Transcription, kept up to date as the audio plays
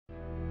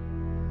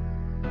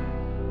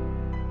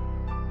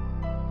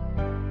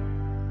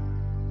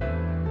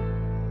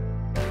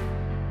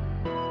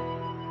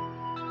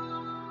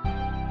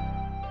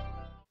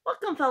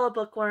Welcome, fellow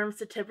bookworms,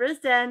 to Tibra's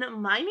Den.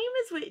 My name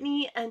is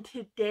Whitney, and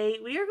today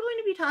we are going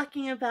to be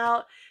talking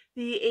about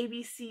the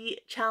ABC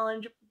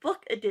Challenge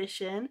Book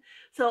Edition.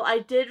 So I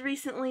did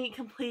recently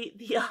complete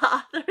the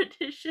author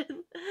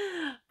edition.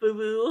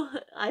 Boo-boo.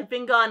 I've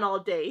been gone all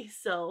day,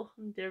 so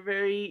they're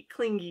very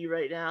clingy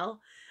right now.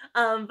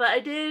 But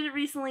I did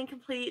recently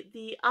complete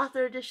the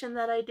author edition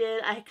that I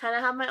did. I kind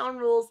of have my own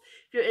rules.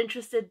 If you're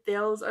interested,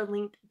 those are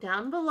linked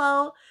down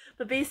below.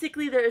 But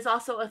basically, there is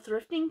also a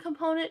thrifting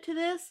component to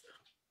this.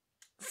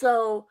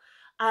 So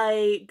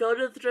I go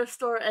to the thrift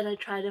store and I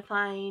try to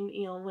find,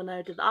 when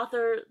I did the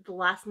author, the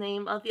last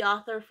name of the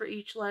author for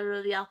each letter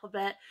of the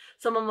alphabet.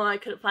 Some of them I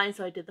couldn't find,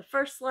 so I did the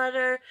first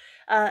letter.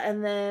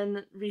 And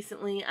then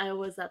recently I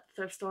was at the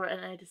thrift store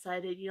and I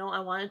decided, I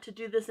wanted to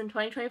do this in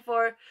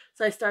 2024.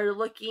 So I started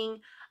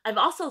looking. I've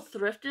also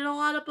thrifted a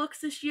lot of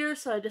books this year,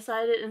 so I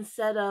decided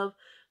instead of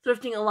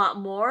thrifting a lot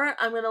more,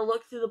 I'm going to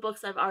look through the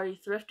books I've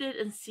already thrifted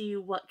and see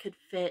what could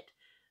fit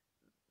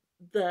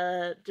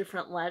the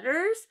different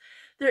letters.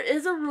 There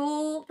is a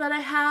rule that I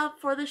have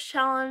for this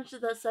challenge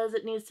that says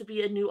it needs to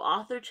be a new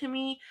author to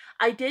me.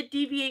 I did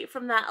deviate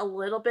from that a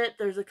little bit.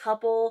 There's a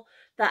couple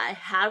that I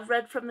have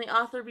read from the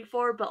author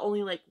before, but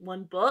only like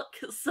one book,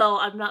 so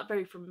I'm not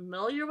very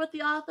familiar with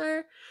the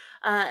author,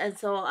 and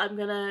so I'm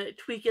gonna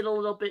tweak it a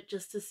little bit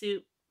just to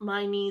suit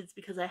my needs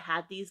because I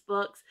had these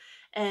books,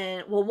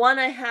 and well, one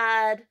I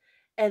had,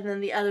 and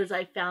then the others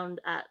I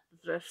found at the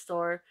thrift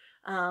store.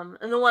 And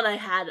the one I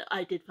had,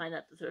 I did find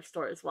at the thrift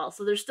store as well.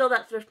 So there's still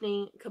that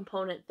thrifting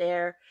component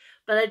there.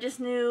 But I just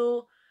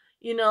knew,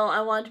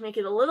 I wanted to make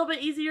it a little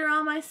bit easier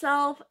on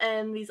myself.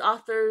 And these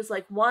authors,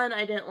 like one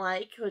I didn't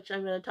like, which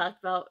I'm going to talk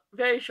about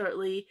very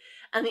shortly.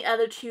 And the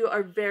other two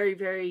are very,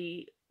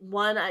 very,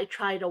 one I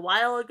tried a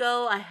while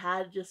ago. I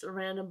had just a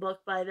random book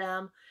by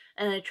them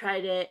and I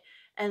tried it.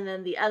 And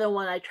then the other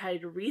one I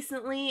tried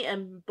recently,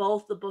 and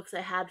both the books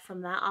I had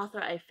from that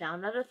author I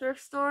found at a thrift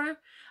store.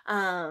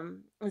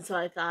 And so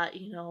I thought,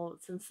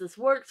 since this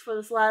works for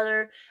this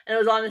letter, and it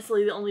was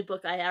honestly the only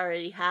book I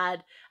already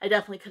had, I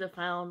definitely could have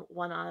found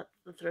one at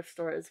the thrift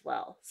store as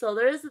well. So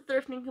there is a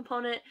thrifting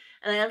component,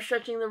 and I am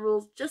stretching the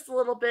rules just a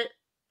little bit.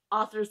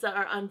 Authors that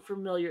are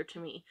unfamiliar to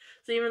me.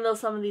 So even though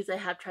some of these I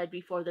have tried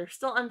before, they're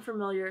still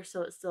unfamiliar,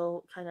 so it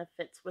still kind of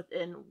fits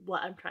within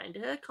what I'm trying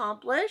to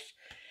accomplish.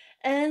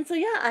 And so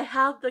yeah, I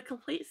have the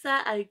complete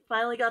set. I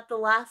finally got the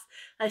last.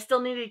 I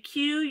still needed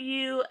Q,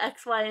 U,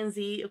 X, Y, and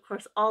Z. Of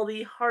course, all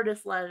the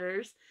hardest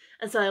letters.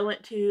 And so I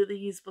went to the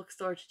used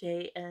bookstore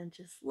today and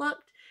just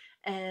looked,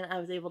 and I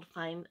was able to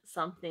find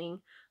something.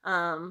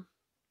 Not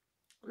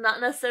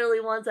necessarily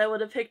ones I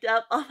would have picked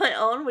up on my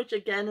own, which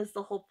again is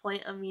the whole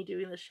point of me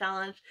doing this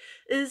challenge,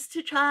 is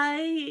to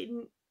try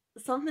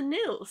something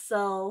new.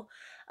 So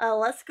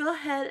let's go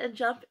ahead and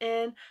jump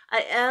in.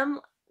 I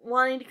am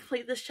wanting to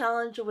complete this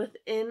challenge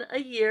within a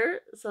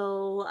year,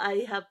 so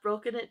I have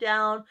broken it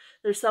down.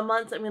 There's some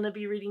months I'm going to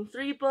be reading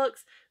 3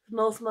 books.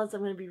 Most months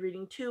I'm going to be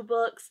reading 2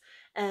 books,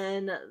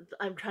 and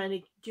I'm trying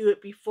to do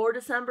it before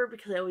December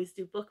because I always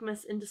do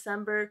Bookmas in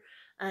December,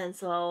 and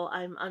so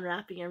I'm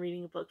unwrapping and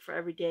reading a book for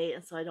every day,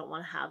 and so I don't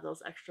want to have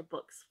those extra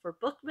books for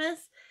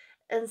Bookmas.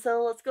 And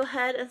so let's go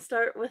ahead and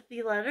start with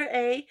the letter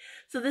A.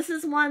 So this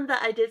is one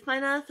that I did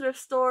find at a thrift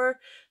store.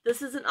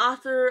 This is an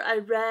author I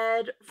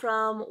read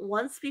from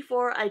once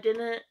before. I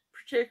didn't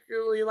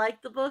particularly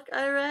like the book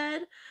I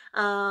read.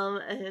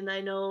 And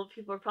I know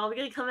people are probably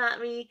going to come at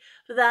me,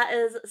 but that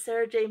is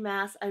Sarah J.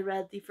 Maas. I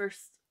read the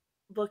first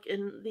book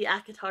in the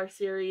ACOTAR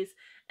series,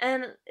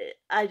 and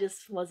I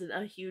just wasn't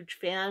a huge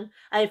fan.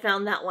 I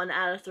found that one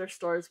at a thrift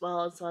store as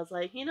well, and so I was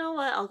like, you know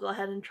what, I'll go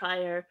ahead and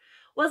try her.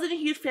 Wasn't a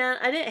huge fan.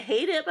 I didn't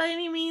hate it by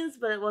any means,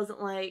 but it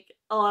wasn't like,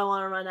 oh, I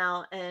want to run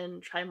out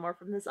and try more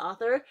from this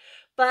author.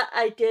 But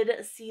I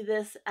did see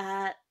this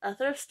at a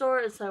thrift store,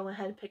 and so I went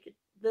ahead and picked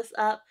this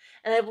up.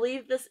 And I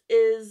believe this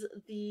is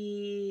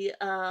the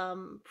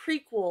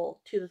prequel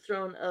to the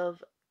Throne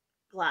of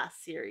Glass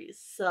series.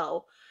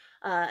 So,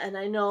 and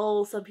I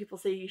know some people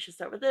say you should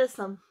start with this,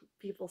 some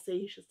people say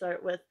you should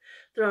start with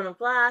Throne of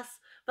Glass,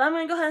 but I'm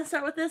going to go ahead and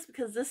start with this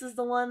because this is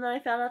the one that I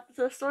found at the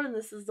thrift store, and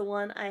this is the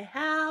one I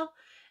have.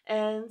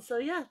 And so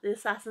yeah, the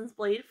Assassin's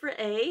Blade for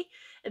A.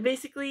 And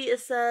basically it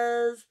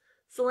says,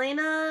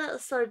 Selena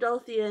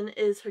Sardothian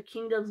is her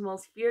kingdom's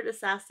most feared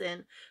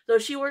assassin. Though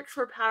she works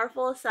for a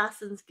powerful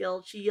assassins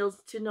guild, she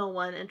yields to no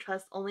one and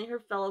trusts only her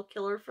fellow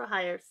killer for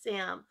hire,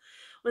 Sam.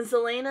 When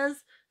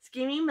Selena's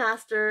scheming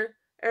master,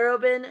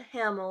 Arobin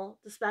Hamel,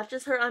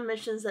 dispatches her on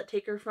missions that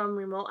take her from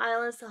remote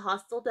islands to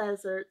hostile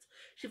deserts,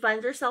 she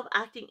finds herself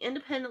acting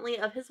independently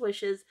of his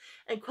wishes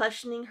and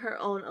questioning her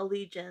own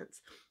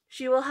allegiance.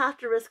 She will have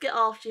to risk it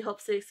all if she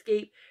hopes to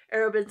escape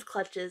Arobin's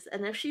clutches,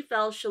 and if she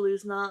fails, she'll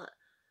lose not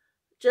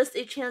just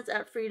a chance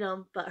at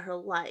freedom, but her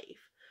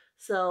life.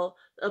 So,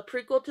 a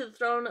prequel to the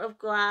Throne of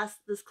Glass,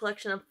 this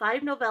collection of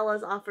 5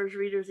 novellas offers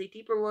readers a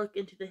deeper look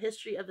into the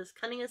history of this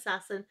cunning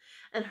assassin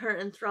and her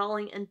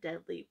enthralling and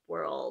deadly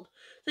world.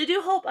 So I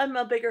do hope I'm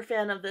a bigger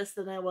fan of this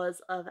than I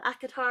was of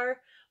ACOTAR,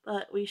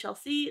 but we shall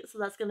see. So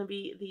that's going to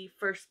be the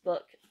first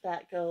book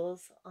that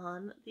goes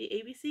on the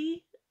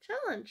ABC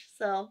challenge.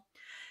 So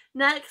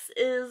next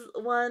is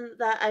one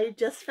that I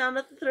just found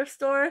at the thrift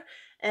store,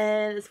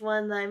 and it's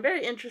one that I'm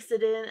very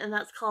interested in, and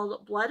that's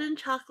called Blood and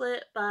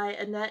Chocolate by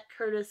Annette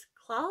Curtis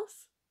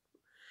Klause.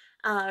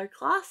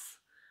 Klaus.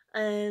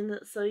 And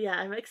so, yeah,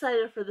 I'm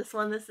excited for this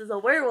one. This is a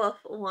werewolf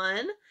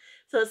one.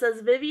 So it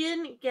says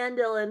Vivian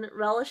Gandillan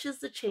relishes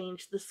the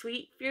change, the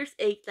sweet, fierce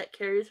ache that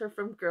carries her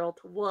from girl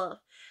to wolf.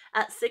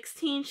 At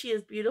 16, she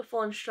is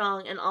beautiful and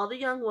strong, and all the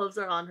young wolves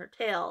are on her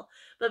tail.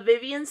 But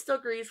Vivian still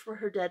grieves for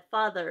her dead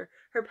father.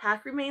 Her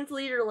pack remains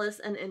leaderless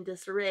and in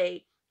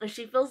disarray, and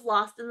she feels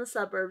lost in the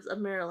suburbs of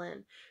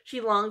Maryland.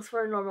 She longs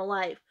for a normal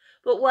life.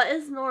 But what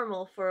is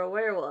normal for a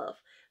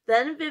werewolf?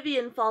 Then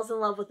Vivian falls in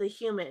love with a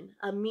human,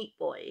 a meat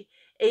boy.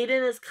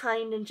 Aiden is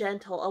kind and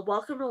gentle, a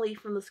welcome relief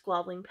from the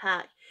squabbling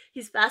pack.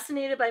 He's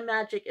fascinated by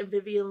magic, and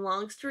Vivian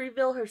longs to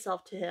reveal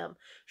herself to him.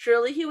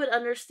 Surely he would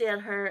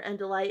understand her and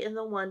delight in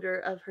the wonder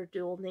of her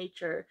dual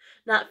nature,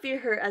 not fear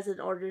her as an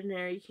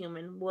ordinary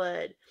human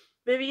would.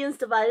 Vivian's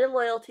divided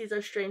loyalties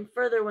are strained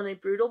further when a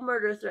brutal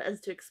murder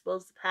threatens to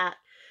expose the pack.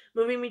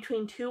 Moving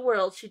between two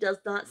worlds, she does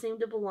not seem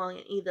to belong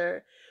in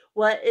either.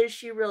 What is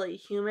she really,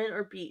 human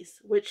or beast?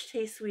 Which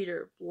tastes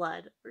sweeter,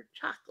 blood or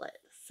chocolate?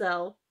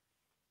 So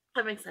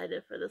I'm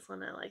excited for this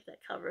one. I like that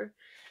cover.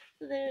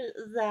 So there's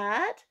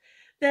that.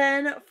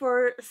 Then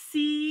for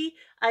C,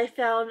 I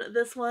found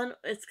this one.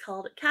 It's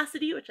called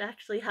Cassidy, which I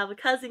actually have a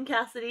cousin,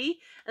 Cassidy,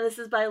 and this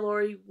is by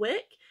Lori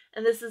Wick.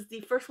 And this is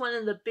the first one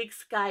in the Big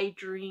Sky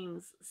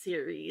Dreams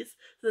series.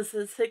 So this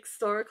is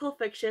historical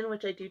fiction,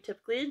 which I do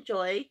typically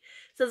enjoy. It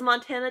says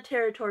Montana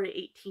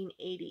Territory,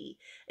 1880.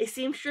 A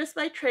seamstress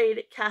by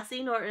trade,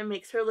 Cassie Norton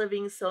makes her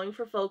living sewing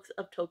for folks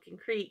of Token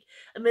Creek.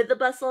 Amid the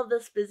bustle of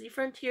this busy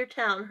frontier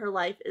town, her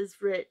life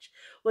is rich.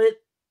 With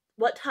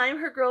what time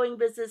her growing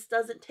business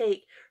doesn't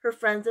take, her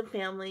friends and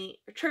family,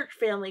 church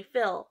family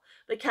fill.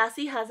 But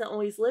Cassie hasn't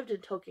always lived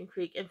in Token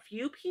Creek, and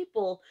few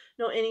people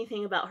know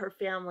anything about her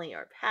family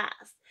or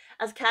past.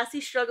 As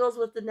Cassie struggles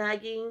with the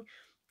nagging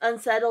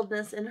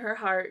unsettledness in her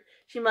heart,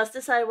 she must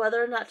decide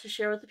whether or not to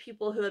share with the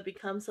people who have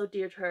become so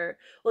dear to her.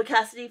 Will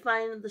Cassidy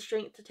find the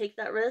strength to take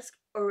that risk,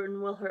 or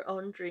will her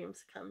own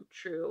dreams come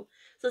true?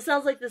 So it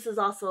sounds like this is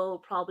also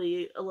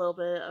probably a little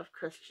bit of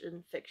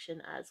Christian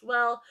fiction as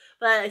well.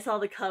 But I saw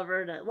the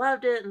cover and I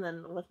loved it, and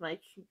then with my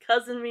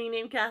cousin being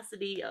named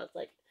Cassidy, I was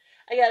like,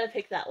 I gotta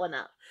pick that one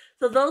up.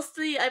 So those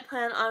three I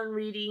plan on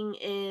reading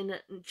in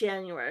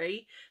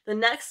January. The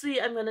next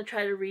three I'm going to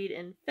try to read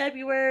in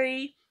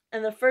February.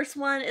 And the first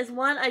one is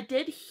one I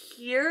did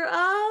hear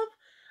of,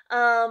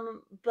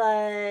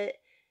 but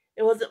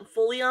it wasn't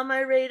fully on my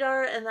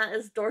radar, and that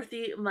is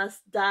Dorothy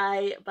Must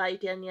Die by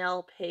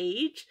Danielle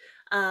Paige.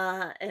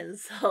 And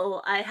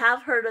so I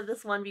have heard of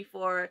this one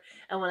before,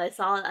 and when I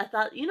saw it, I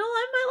thought, you know,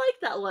 I might like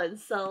that one,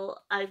 so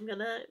I'm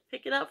gonna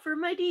pick it up for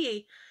my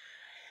D.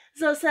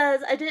 So it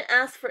says, I didn't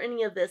ask for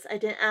any of this. I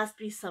didn't ask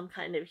to be some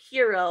kind of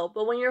hero.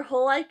 But when your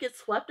whole life gets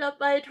swept up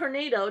by a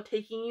tornado,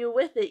 taking you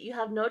with it, you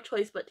have no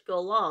choice but to go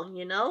along,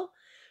 you know?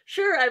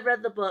 Sure, I've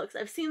read the books,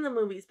 I've seen the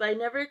movies, but I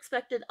never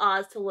expected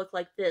Oz to look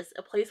like this,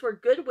 a place where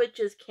good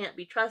witches can't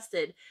be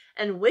trusted,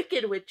 and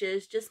wicked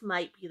witches just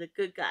might be the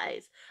good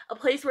guys. A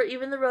place where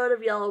even the road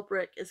of yellow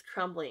brick is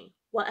crumbling.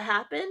 What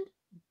happened?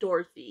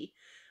 Dorothy.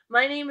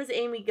 My name is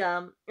Amy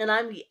Gum, and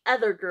I'm the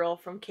other girl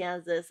from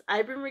Kansas.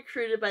 I've been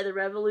recruited by the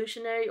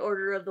Revolutionary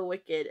Order of the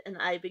Wicked, and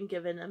I've been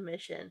given a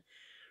mission.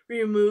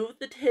 Remove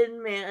the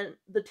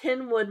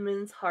Tin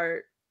Woodman's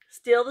heart,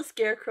 steal the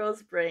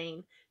Scarecrow's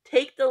brain,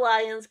 take the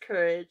Lion's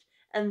courage,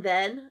 and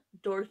then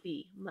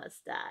Dorothy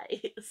must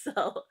die.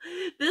 So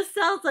this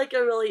sounds like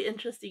a really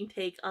interesting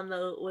take on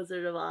the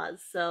Wizard of Oz,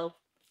 so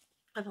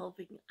I'm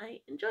hoping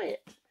I enjoy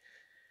it.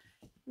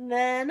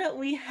 Then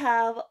we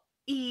have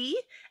E,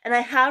 and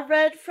I have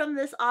read from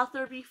this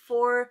author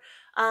before.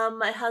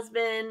 My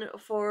husband,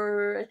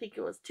 for I think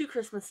it was 2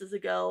 Christmases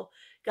ago,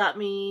 got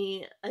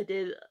me, I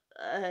did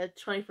a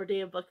 24-day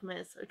of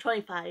Bookmas, or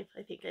 25,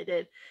 I think I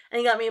did, and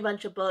he got me a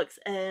bunch of books,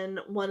 and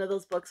one of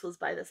those books was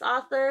by this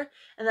author,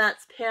 and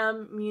that's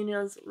Pam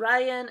Muñoz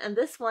Ryan, and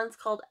this one's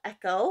called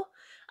Echo.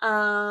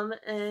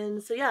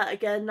 And so yeah,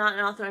 again, not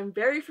an author I'm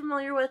very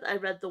familiar with. I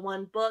read the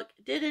one book,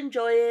 did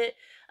enjoy it,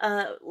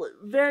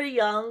 very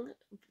young,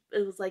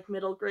 it was like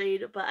middle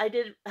grade, but I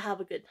did have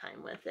a good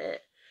time with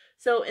it.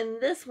 So in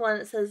this one,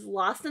 it says,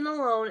 lost and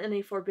alone in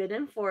a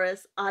forbidden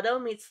forest, Otto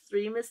meets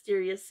 3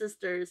 mysterious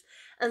sisters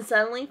and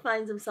suddenly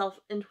finds himself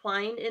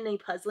entwined in a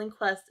puzzling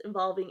quest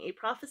involving a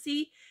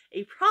prophecy,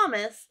 a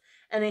promise,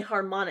 and a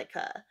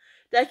harmonica.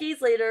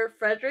 Decades later,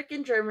 Frederick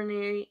in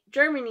Germany,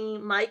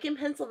 Mike in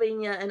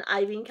Pennsylvania, and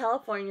Ivy in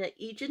California,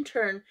 each in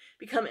turn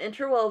become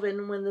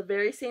interwoven when the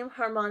very same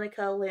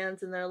harmonica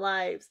lands in their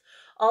lives.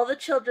 All the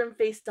children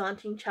face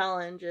daunting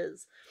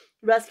challenges.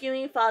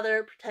 Rescuing a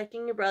father,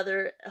 protecting a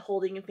brother,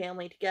 holding a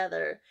family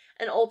together.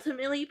 And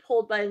ultimately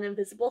pulled by an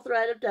invisible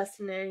thread of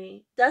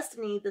destiny, their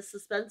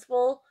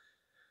suspenseful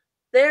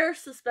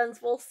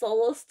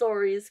solo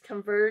stories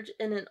converge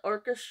in an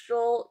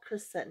orchestral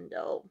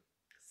crescendo.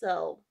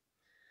 So,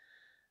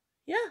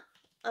 yeah.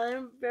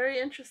 I'm very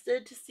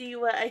interested to see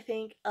what I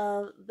think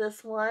of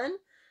this one.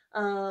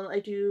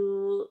 I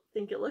do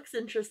think it looks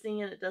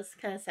interesting and it does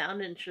kind of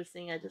sound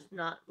interesting. I'm just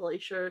not really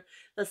sure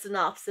the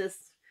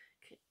synopsis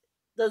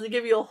doesn't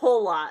give you a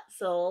whole lot,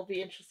 so it'll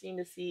be interesting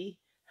to see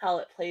how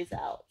it plays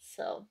out.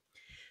 So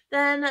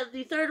then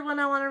the third one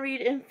I want to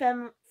read in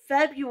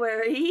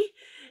February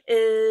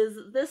is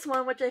this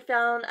one, which I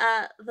found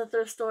at the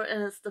thrift store,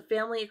 and it's The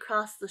Family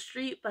Across the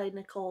Street by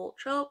Nicole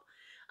Trope.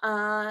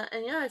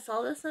 And yeah, I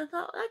saw this and I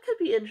thought that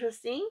could be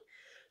interesting.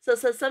 So it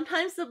says,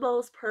 sometimes the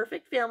most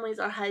perfect families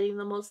are hiding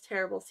the most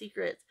terrible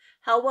secrets.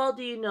 How well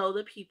do you know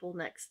the people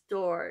next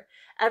door?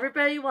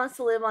 Everybody wants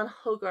to live on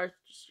Hogarth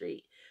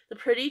Street, the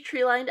pretty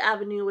tree-lined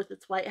avenue with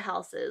its white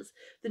houses.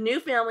 The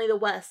new family, the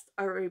West,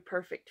 are a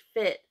perfect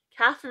fit.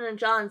 Catherine and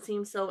John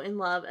seem so in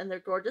love, and their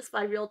gorgeous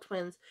 5-year-old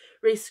twins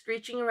race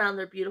screeching around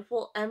their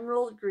beautiful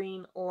emerald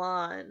green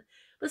lawn.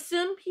 But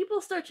soon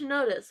people start to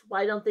notice.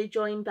 Why don't they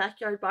join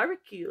backyard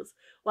barbecues?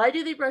 Why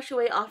do they brush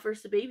away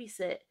offers to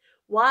babysit?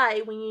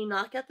 Why, when you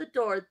knock at the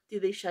door, do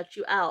they shut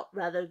you out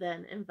rather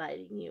than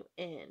inviting you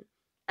in?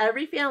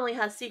 Every family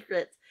has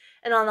secrets,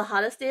 and on the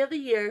hottest day of the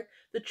year,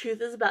 the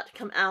truth is about to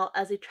come out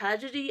as a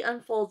tragedy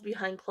unfolds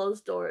behind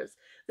closed doors.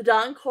 The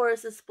dawn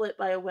chorus is split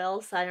by a wail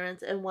of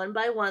sirens, and one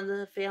by one,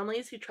 the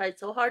families who tried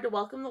so hard to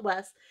welcome the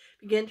West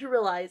begin to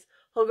realize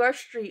Hogarth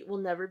Street will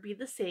never be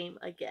the same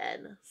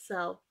again.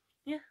 So,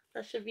 yeah,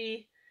 that should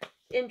be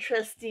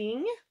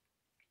interesting.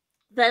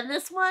 Then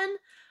this one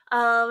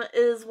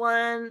is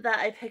one that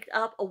I picked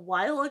up a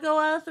while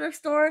ago at a thrift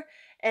store,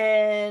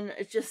 and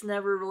it's just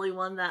never really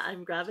one that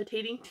I'm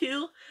gravitating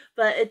to.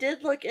 But it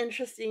did look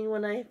interesting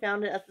when I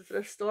found it at the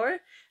thrift store.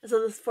 And so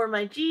this for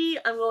my G,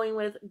 I'm going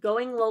with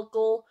Going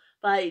Local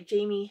by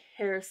Jamie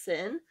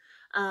Harrison.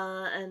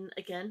 And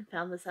again,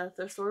 found this at a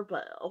thrift store,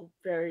 but a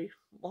very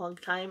long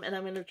time. And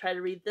I'm going to try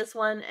to read this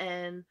one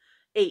and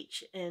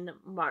H in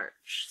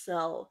March.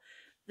 So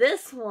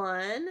this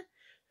one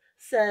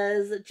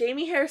says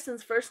Jamie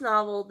Harrison's first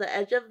novel, The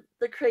Edge of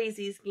the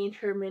Crazies, gained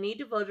her many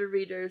devoted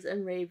readers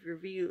and rave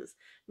reviews.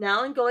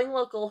 Now in Going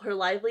Local, her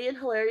lively and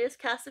hilarious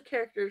cast of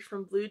characters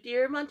from Blue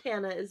Deer,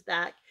 Montana is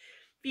back,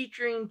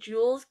 featuring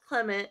Jules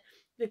Clement,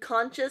 the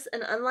conscious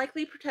and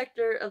unlikely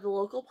protector of the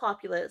local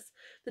populace.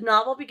 The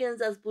novel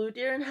begins as Blue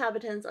Deer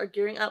inhabitants are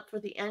gearing up for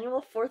the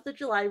annual 4th of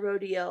July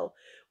rodeo,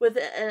 with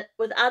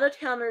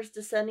out-of-towners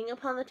descending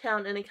upon the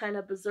town in a kind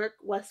of berserk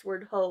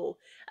westward ho.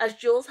 As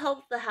Jules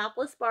helps the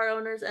hapless bar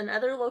owners and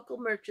other local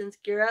merchants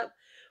gear up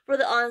for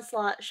the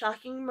onslaught,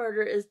 shocking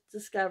murder is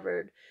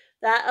discovered.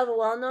 That of a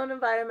well-known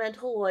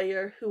environmental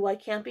lawyer who, while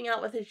camping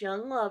out with his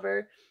young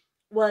lover,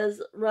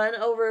 was run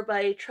over by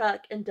a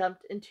truck and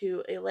dumped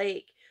into a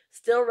lake,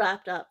 still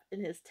wrapped up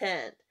in his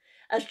tent.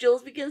 As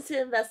Jules begins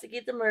to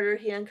investigate the murder,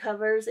 he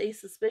uncovers a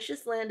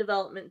suspicious land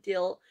development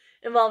deal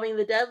involving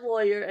the dead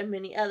lawyer and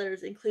many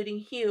others, including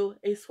Hugh,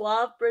 a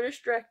suave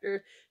British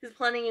director who's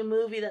planning a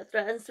movie that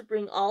threatens to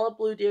bring all of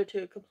Blue Deer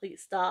to a complete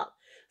stop.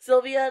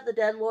 Sylvia, the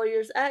dead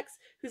lawyer's ex,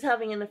 who's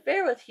having an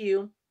affair with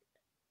Hugh.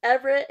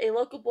 Everett, a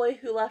local boy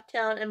who left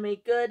town and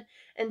made good.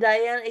 And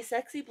Diane, a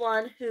sexy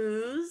blonde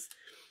whose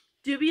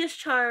dubious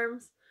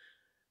charms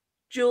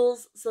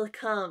Jules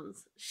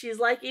succumbs. She's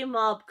like a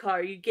mob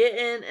car. You get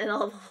in and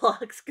all the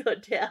locks go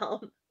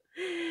down.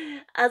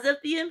 As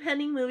if the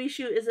impending movie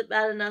shoot isn't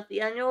bad enough, the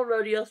annual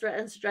rodeo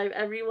threatens to drive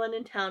everyone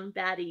in town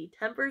batty.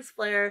 Tempers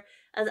flare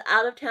as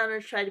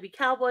out-of-towners try to be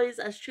cowboys,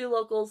 as true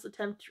locals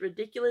attempt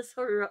ridiculous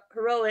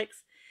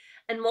heroics,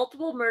 and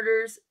multiple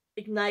murders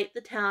ignite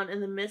the town in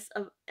the midst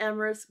of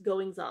amorous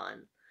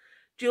goings-on.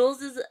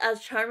 Jules is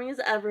as charming as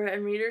ever,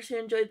 and readers who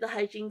enjoyed the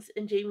hijinks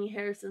in Jamie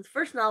Harrison's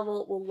first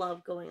novel will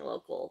love Going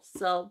Local.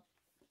 So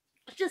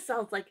it just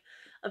sounds like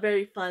a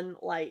very fun,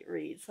 light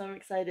read. So I'm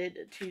excited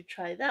to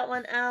try that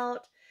one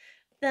out.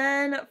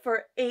 Then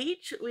for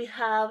H, we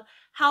have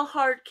How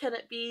Hard Can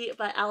It Be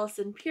by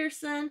Allison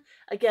Pearson.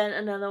 Again,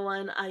 another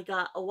one I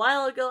got a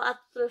while ago at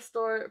the thrift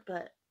store,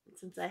 but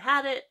since I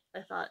had it,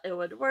 I thought it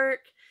would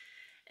work.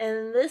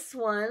 And this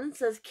one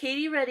says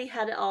Katie Reddy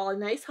had it all: a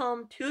nice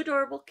home, 2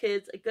 adorable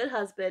kids, a good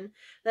husband.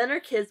 Then her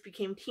kids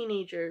became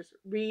teenagers.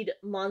 Read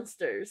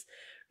monsters.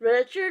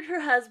 Richard,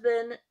 her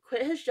husband,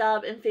 quit his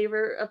job in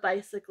favor of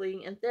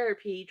bicycling and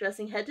therapy,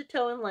 dressing head to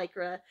toe in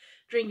lycra,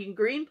 drinking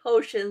green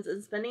potions,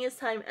 and spending his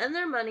time and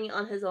their money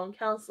on his own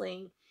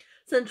counseling.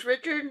 Since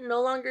Richard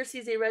no longer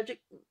sees a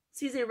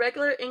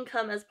regular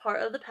income as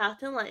part of the path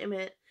to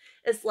enlightenment,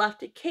 it's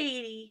left to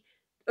Kate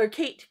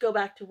to go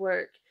back to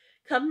work.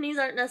 Companies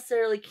aren't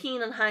necessarily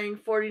keen on hiring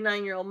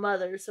 49-year-old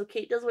mothers, so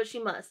Kate does what she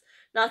must,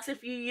 knocks a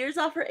few years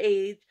off her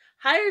age,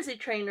 hires a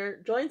trainer,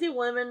 joins a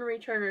women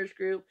returners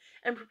group,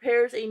 and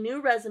prepares a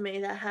new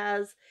resume that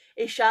has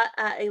a shot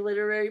at a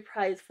literary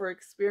prize for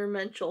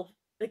experimental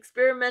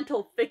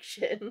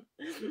fiction.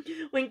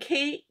 When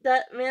Kate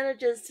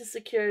manages to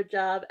secure a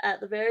job at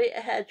the very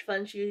hedge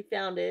fund she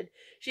founded,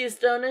 she is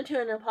thrown into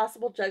an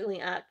impossible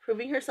juggling act,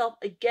 proving herself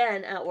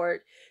again at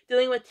work,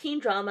 dealing with teen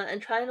drama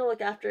and trying to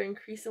look after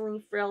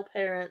increasingly frail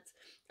parents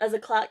as the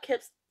clock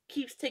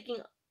keeps ticking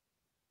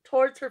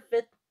towards her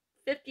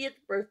 50th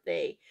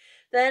birthday.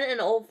 Then an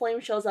old flame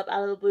shows up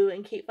out of the blue,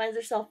 and Kate finds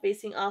herself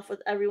facing off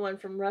with everyone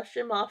from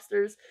Russian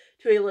mobsters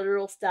to a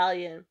literal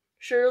stallion.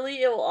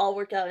 Surely it will all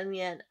work out in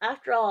the end.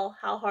 After all,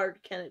 how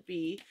hard can it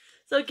be?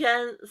 So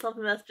again,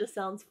 something that just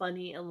sounds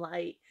funny and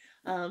light.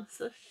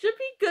 So should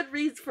be good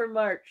reads for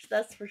March,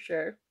 that's for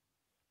sure.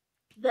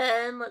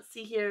 Then let's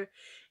see here.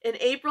 In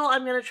April,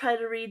 I'm gonna try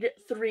to read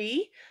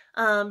 3,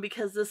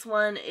 because this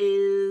one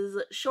is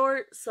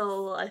short,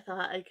 so I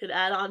thought I could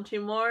add on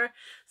 2 more.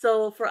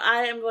 So for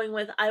I am going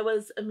with I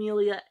Was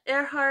Amelia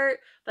Earhart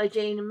by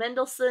Jane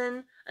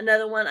Mendelsohn.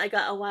 Another one I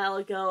got a while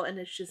ago, and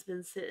it's just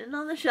been sitting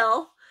on the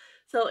shelf.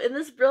 So in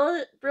this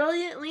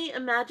brilliantly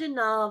imagined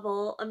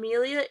novel,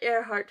 Amelia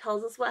Earhart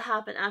tells us what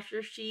happened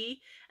after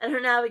she and her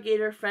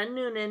navigator friend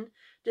Noonan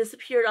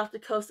disappeared off the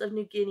coast of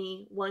New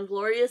Guinea one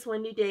glorious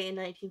windy day in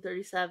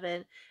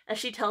 1937, as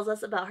she tells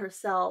us about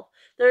herself.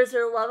 There is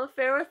her love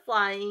affair with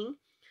flying.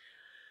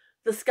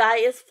 The sky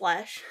is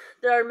flesh.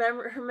 There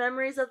are her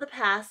memories of the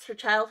past, her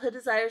childhood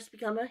desires to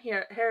become a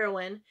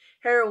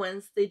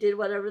heroines, they did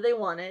whatever they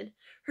wanted,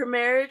 her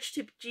marriage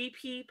to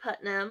G.P.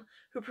 Putnam,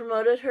 who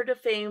promoted her to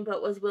fame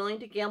but was willing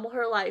to gamble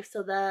her life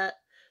so that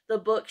the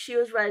book she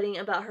was writing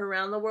about her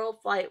round-the-world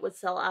flight would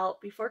sell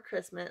out before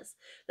Christmas.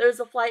 There is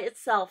the flight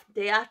itself,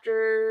 day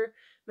after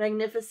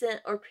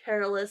magnificent or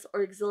perilous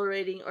or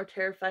exhilarating or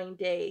terrifying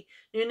day.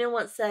 Noonan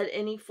once said,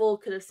 any fool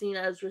could have seen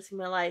I was risking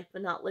my life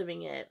but not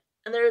living it.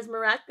 And there is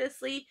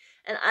miraculously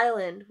an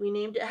island, we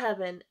named it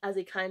Heaven, as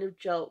a kind of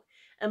joke.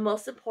 And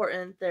most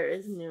important, there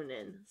is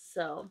Noonan.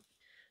 So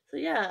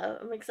yeah,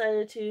 I'm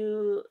excited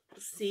to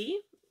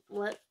see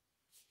what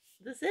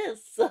this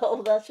is.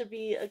 So that should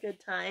be a good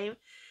time.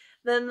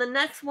 Then the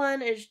next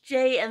one is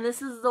Jay, and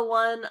this is the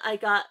one I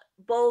got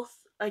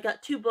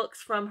 2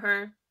 books from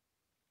her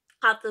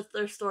at the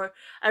thrift store.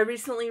 I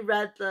recently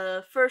read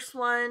the first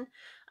one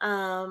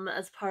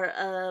as part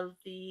of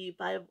the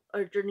Bible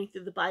or Journey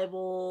Through the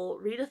Bible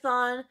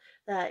readathon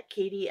that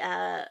Katie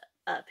at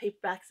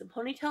Paperbacks and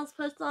Ponytails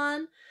puts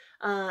on.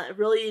 I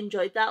really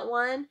enjoyed that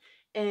one.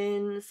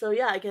 And so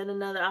yeah, again,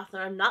 another author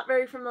I'm not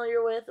very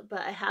familiar with,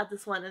 but I had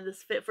this one and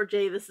this fit for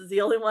Jay. This is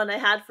the only one I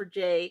had for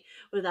Jay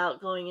without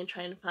going and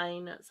trying to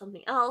find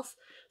something else.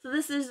 So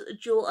this is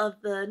Jewel of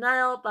the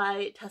Nile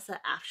by Tessa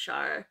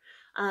Afshar.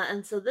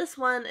 And so this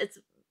one,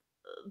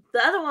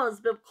 the other one was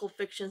biblical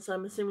fiction, so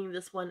I'm assuming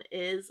this one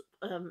is,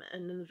 and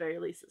in the very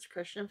least, it's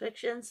Christian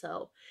fiction.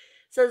 So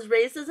it says,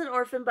 raised as an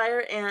orphan by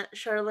her aunt,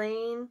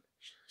 Charlene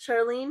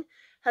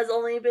has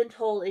only been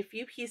told a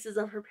few pieces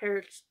of her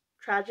parents'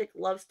 tragic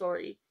love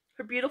story.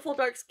 Her beautiful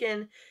dark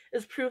skin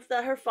is proof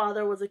that her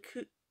father was a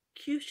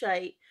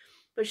Cushite,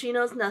 but she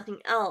knows nothing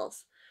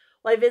else.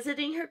 While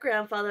visiting her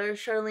grandfather,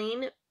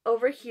 Charlene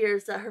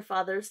overhears that her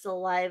father is still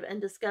alive, and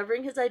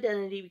discovering his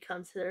identity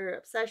becomes her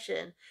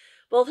obsession.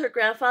 Both her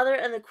grandfather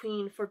and the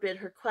queen forbid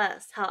her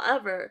quest,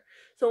 however,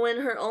 so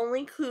when her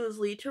only clues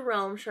lead to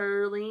Rome,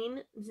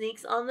 Charlene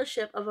sneaks on the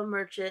ship of a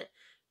merchant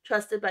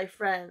trusted by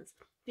friends.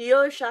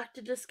 Theo is shocked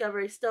to discover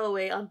a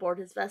stowaway on board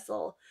his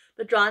vessel,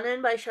 but drawn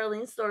in by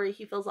Charlene's story,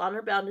 he feels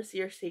honor bound to see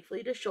her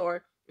safely to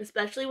shore,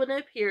 especially when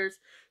it appears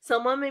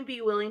someone may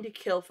be willing to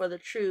kill for the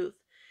truth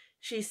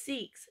she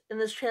seeks. In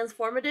this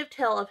transformative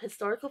tale of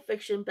historical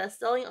fiction,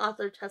 best-selling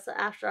author Tessa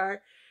Afshar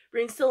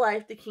brings to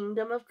life the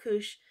kingdom of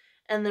Kush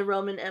and the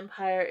Roman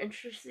Empire,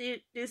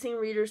 introducing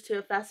readers to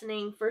a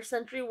fascinating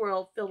first-century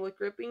world filled with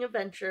gripping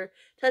adventure,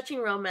 touching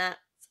romance,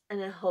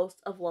 and a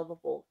host of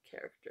lovable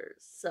characters.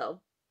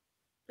 So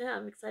yeah,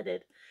 I'm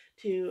excited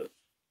to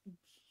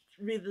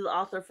read the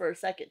author for a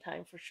second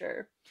time for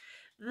sure.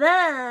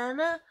 Then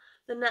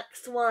the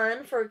next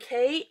one for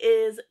Kay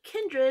is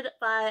Kindred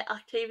by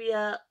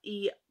Octavia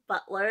E.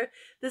 Butler.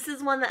 This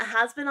is one that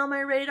has been on my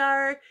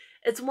radar.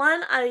 It's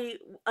one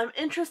I'm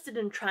interested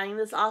in trying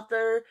this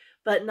author,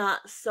 but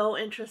not so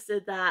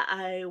interested that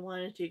I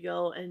wanted to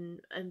go and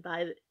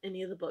buy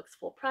any of the books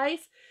full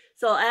price.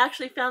 So I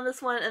actually found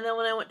this one, and then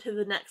when I went to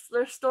the next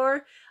thrift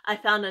store, I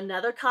found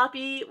another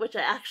copy, which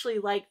I actually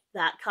liked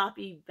that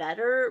copy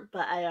better,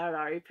 but I had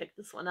already picked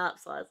this one up,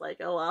 so I was like,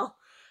 oh well.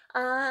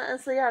 And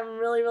so yeah, I'm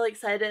really, really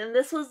excited. And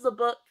this was the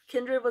book,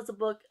 Kindred was the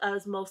book I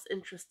was most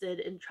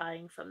interested in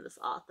trying from this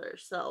author.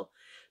 So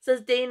it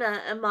says,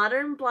 Dana, a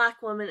modern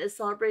black woman, is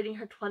celebrating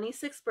her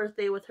 26th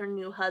birthday with her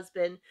new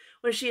husband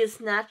when she is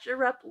snatched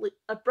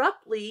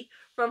abruptly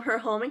from her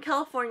home in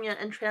California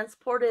and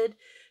transported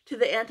to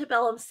the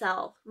antebellum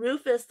South.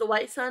 Rufus, the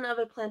white son of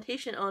a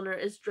plantation owner,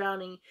 is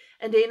drowning,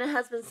 and Dana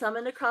has been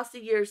summoned across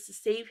the years to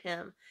save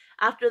him.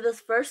 After this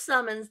first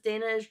summons,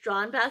 Dana is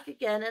drawn back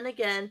again and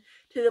again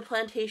to the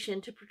plantation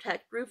to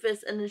protect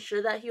Rufus and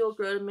ensure that he will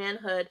grow to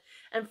manhood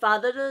and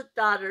father the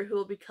daughter who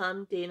will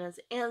become Dana's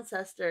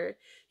ancestor.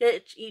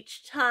 Yet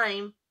each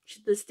time,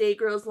 the stay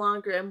grows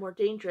longer and more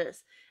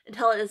dangerous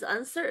until it is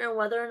uncertain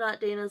whether or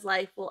not Dana's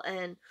life will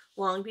end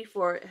long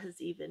before it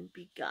has even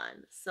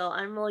begun. So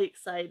I'm really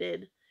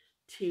excited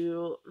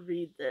to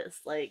read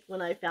this. Like,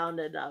 when I found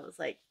it, I was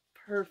like,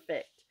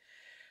 perfect.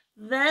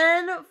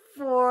 Then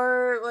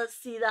for, let's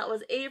see, that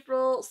was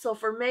April. So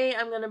for May,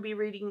 I'm going to be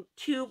reading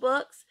 2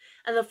 books.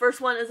 And the first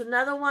one is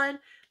another one.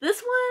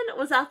 This one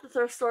was at the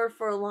thrift store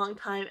for a long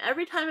time.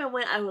 Every time I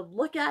went, I would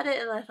look at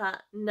it and I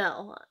thought,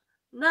 no,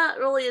 not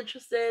really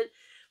interested.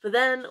 But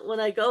then when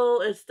I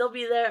go, it'd still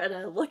be there and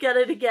I look at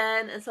it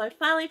again. And so I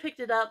finally picked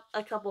it up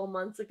a couple of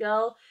months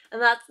ago.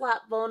 And that's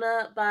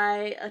Lapvona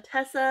by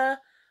Ottessa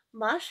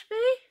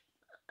Moshfegh.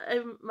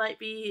 I might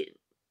be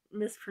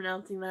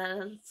mispronouncing that,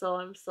 and so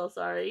I'm so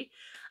sorry.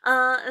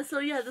 And so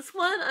yeah, this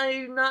one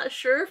I'm not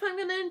sure if I'm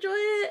gonna enjoy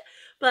it,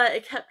 but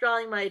it kept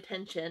drawing my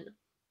attention.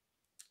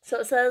 So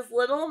it says,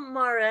 little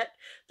Marek,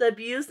 the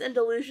abused and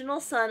delusional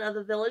son of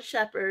the village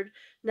shepherd,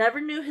 never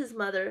knew his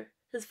mother.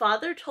 His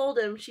father told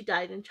him she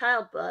died in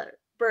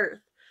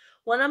childbirth.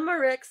 One of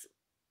Marek's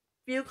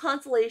few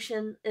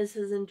consolation is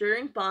his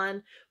enduring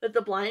bond with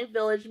the blind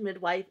village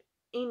midwife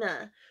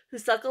Ina, who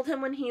suckled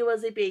him when he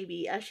was a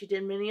baby, as she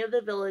did many of the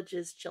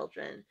village's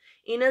children.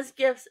 Ina's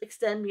gifts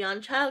extend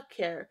beyond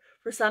childcare.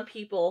 For some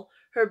people,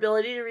 her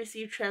ability to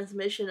receive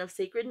transmission of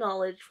sacred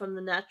knowledge from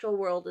the natural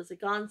world is a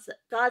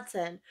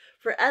godsend.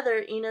 For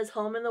others, Ina's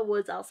home in the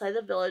woods outside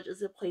the village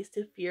is a place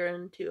to fear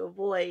and to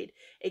avoid,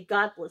 a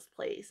godless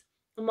place.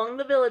 Among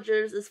the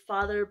villagers is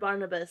Father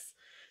Barnabas,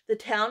 the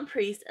town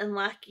priest and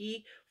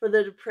lackey for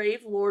the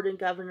depraved lord and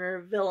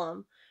governor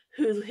Willem,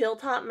 whose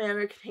hilltop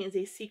manor contains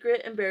a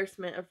secret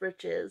embarrassment of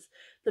riches.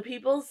 The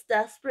people's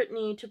desperate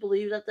need to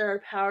believe that there are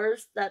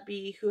powers that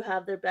be who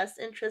have their best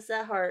interests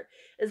at heart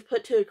is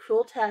put to a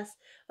cruel test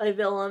by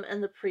Willem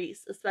and the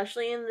priests,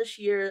 especially in this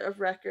year of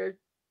record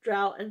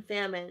drought and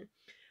famine.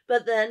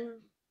 But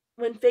then,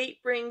 when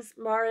fate brings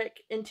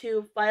Marek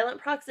into violent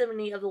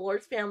proximity of the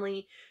Lord's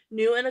family,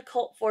 new and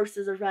occult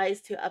forces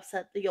arise to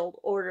upset the old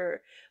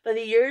order. By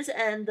the year's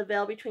end, the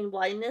veil between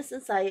blindness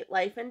and sight,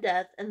 life and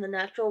death, and the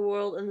natural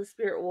world and the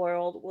spirit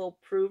world will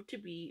prove to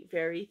be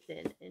very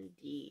thin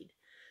indeed.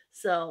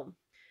 So,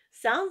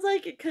 sounds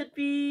like it could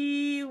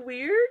be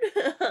weird.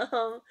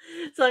 So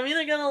I'm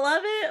either gonna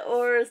love it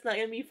or it's not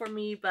gonna be for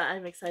me, but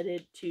I'm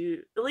excited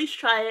to at least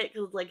try it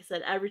because, like I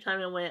said, every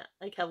time I went,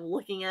 I kept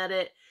looking at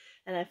it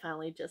and I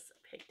finally just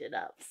picked it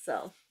up.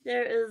 So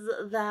there is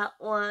that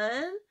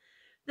one.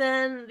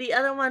 Then the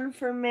other one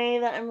for May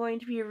that I'm going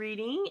to be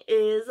reading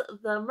is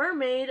The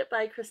Mermaid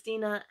by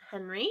Christina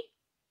Henry.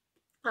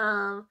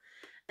 Um,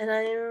 and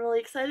I'm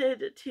really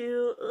excited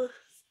to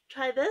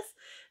try this.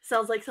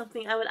 Sounds like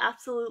something I would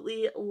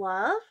absolutely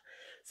love.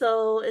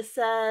 So it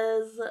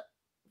says,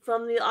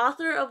 from the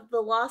author of The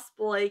Lost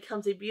Boy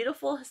comes a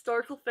beautiful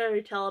historical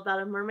fairy tale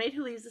about a mermaid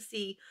who leaves the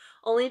sea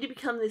only to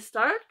become the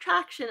star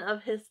attraction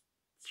of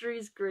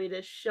history's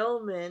greatest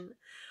showman.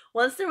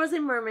 Once there was a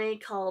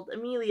mermaid called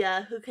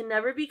Amelia who could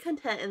never be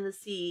content in the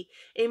sea,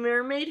 a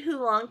mermaid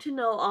who longed to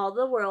know all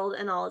the world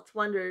and all its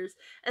wonders,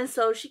 and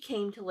so she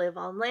came to live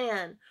on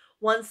land.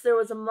 Once there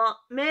was a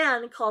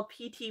man called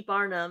P.T.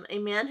 Barnum, a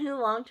man who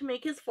longed to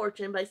make his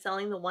fortune by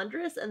selling the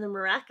wondrous and the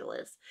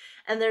miraculous,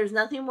 and there is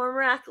nothing more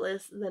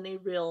miraculous than a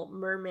real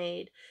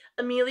mermaid.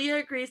 Amelia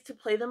agrees to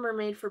play the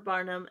mermaid for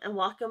Barnum and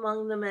walk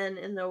among the men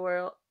in their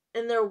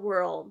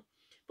world,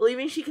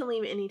 believing she can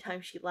leave any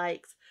time she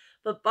likes.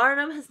 But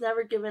Barnum has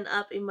never given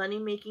up a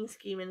money-making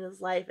scheme in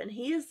his life, and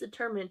he is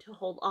determined to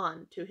hold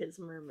on to his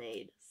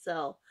mermaid.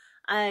 So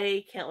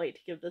I can't wait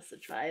to give this a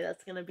try.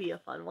 That's going to be a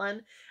fun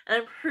one.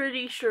 And I'm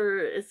pretty sure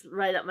it's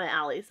right up my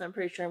alley, so I'm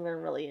pretty sure I'm going to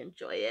really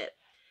enjoy it.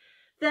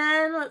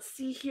 Then let's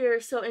see here.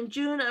 So in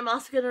June, I'm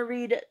also going to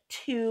read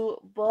 2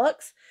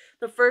 books.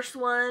 The first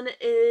one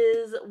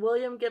is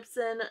William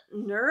Gibson,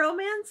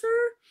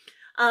 Neuromancer.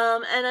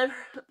 And I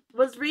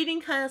was reading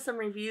kind of some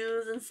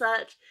reviews and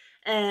such,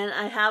 and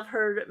I have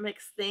heard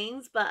mixed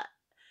things, but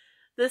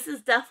this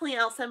is definitely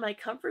outside my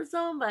comfort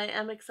zone, but I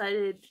am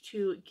excited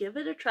to give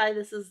it a try.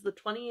 This is the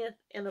 20th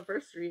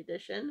anniversary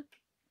edition.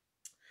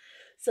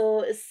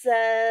 So it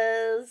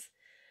says,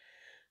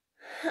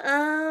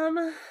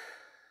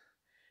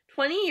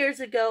 20 years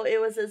ago,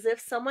 it was as if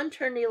someone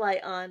turned a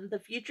light on. The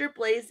future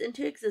blazed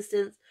into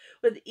existence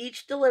with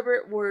each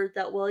deliberate word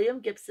that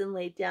William Gibson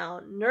laid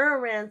down.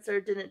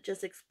 Neuromancer didn't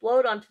just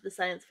explode onto the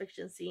science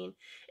fiction scene.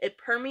 It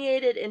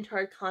permeated into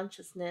our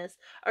consciousness,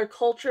 our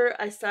culture,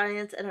 our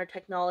science, and our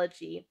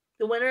technology.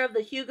 The winner of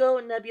the Hugo,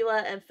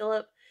 Nebula, and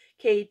Philip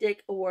K.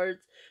 Dick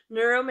Awards,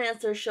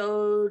 Neuromancer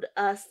showed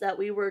us that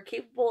we were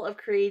capable of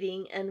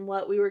creating and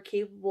what we were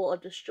capable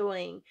of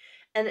destroying,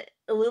 and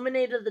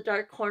illuminated the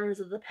dark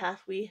corners of the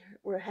path we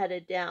were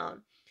headed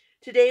down.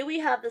 Today we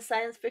have the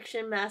science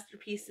fiction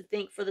masterpiece to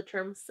thank for the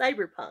term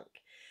cyberpunk,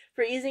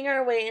 for easing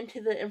our way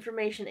into the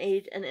information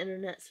age and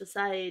internet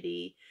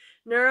society.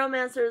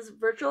 Neuromancer's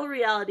virtual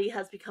reality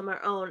has become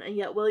our own, and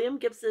yet William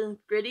Gibson's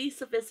gritty,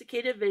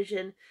 sophisticated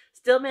vision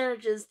still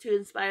manages to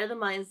inspire the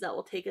minds that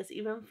will take us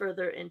even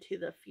further into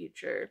the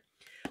future.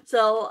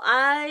 So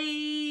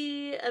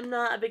I am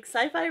not a big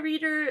sci-fi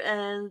reader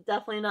and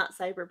definitely not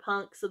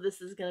cyberpunk, so this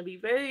is going to be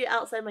very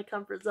outside my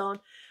comfort zone,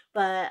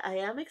 but I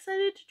am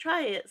excited to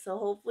try it, so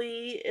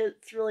hopefully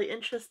it's really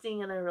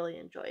interesting and I really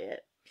enjoy it.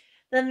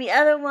 Then the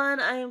other one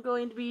I am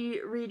going to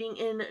be reading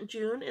in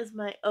June is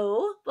my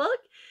O book,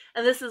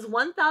 and this is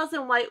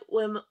 1000 White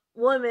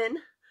Women,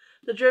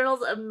 The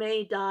Journals of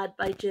May Dodd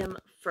by Jim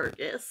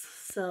Fergus.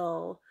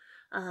 So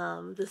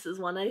this is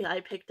one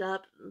I picked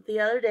up the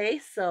other day,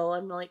 so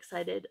I'm really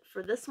excited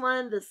for this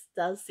one. This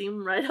does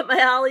seem right up my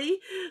alley.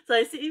 So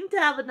I seem to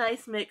have a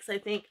nice mix, I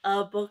think,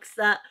 of books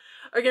that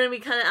are going to be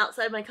kind of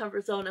outside my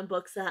comfort zone and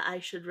books that I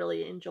should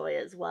really enjoy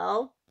as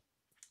well.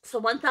 So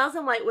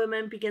 1000 White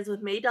Women begins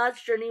with May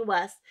Dodd's journey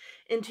west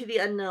into the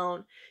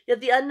unknown.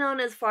 Yet the unknown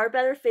is far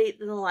better fate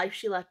than the life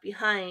she left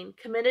behind.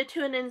 Committed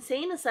to an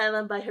insane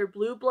asylum by her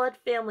blue blood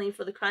family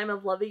for the crime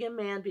of loving a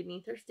man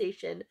beneath her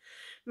station,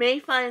 May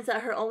finds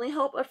that her only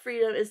hope of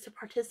freedom is to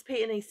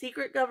participate in a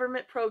secret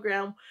government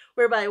program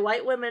whereby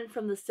white women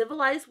from the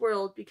civilized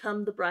world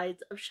become the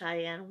brides of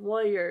Cheyenne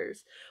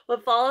warriors.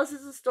 What follows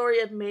is the story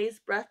of May's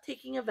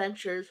breathtaking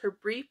adventures, her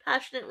brief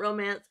passionate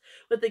romance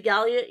with the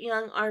gallant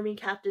young army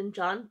captain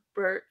John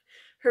Burke,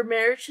 her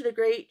marriage to the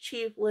great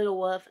chief Little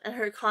Wolf, and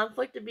her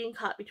conflict of being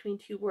caught between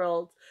two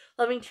worlds,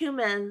 loving two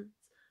men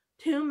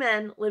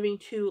living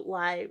two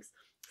lives.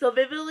 So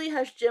vividly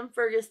has Jim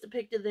Fergus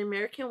depicted the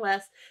American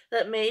West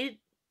that May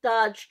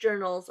Dodd's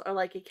journals are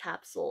like a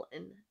capsule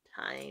in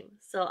time.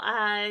 So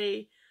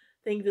I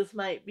think this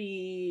might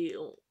be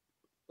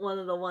one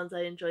of the ones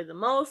I enjoy the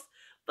most.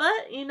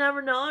 But you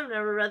never know. I've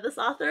never read this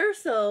author,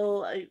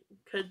 so it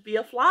could be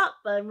a flop,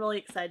 but I'm really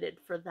excited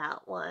for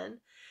that one.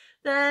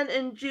 Then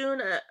in June,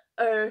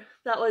 or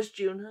that was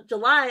June,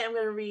 July, I'm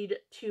going to read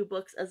 2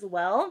 books as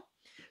well.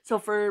 So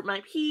for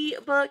my P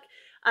book,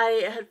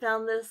 I had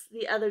found this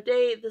the other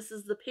day. This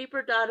is The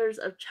Paper Daughters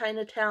of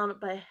Chinatown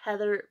by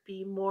Heather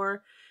B.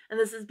 Moore, and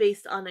this is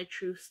based on a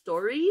true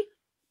story.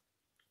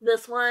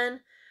 This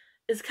one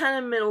is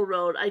kind of middle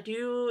road. I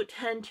do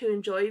tend to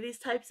enjoy these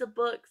types of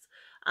books,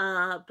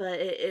 but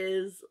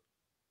they're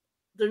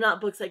not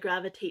books I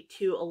gravitate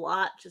to a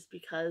lot just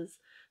because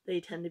they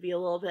tend to be a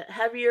little bit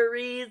heavier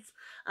reads,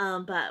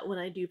 but when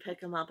I do pick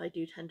them up, I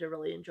do tend to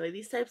really enjoy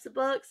these types of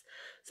books.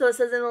 So it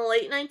says, in the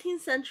late 19th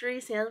century,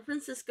 San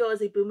Francisco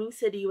is a booming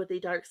city with a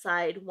dark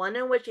side, one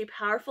in which a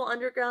powerful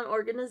underground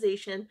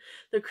organization,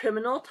 the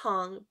Criminal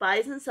Tong,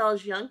 buys and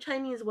sells young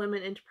Chinese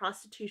women into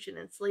prostitution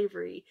and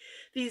slavery.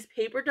 These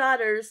paper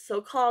daughters, so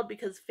called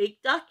because fake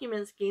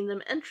documents gain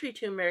them entry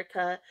to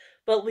America,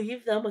 but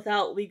leave them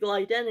without legal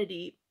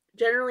identity,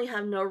 generally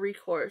have no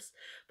recourse.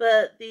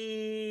 But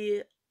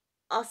the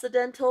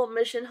Occidental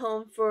Mission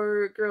Home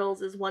for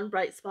Girls is one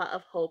bright spot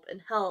of hope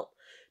and help.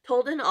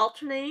 Told in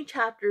alternating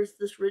chapters,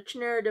 this rich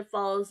narrative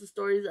follows the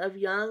stories of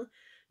young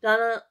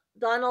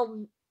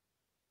Donald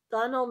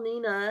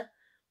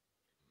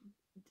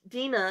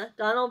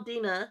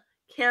Dina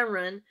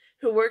Cameron,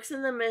 who works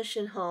in the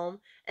mission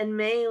home, and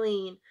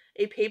Maylene,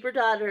 a paper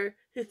daughter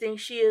who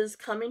thinks she is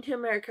coming to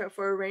America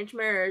for arranged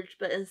marriage,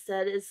 but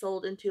instead is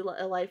sold into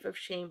a life of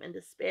shame and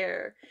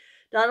despair.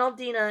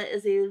 Donaldina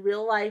is a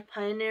real-life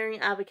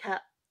pioneering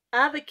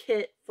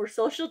advocate for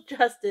social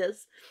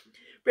justice,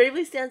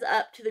 bravely stands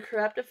up to the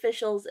corrupt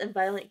officials and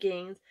violent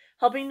gangs,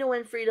 helping to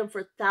win freedom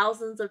for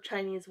thousands of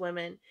Chinese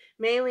women.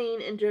 Maylene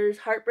endures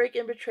heartbreak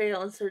and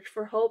betrayal in search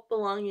for hope,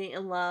 belonging,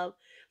 and love.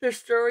 Their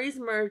stories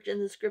merge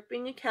in this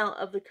gripping account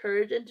of the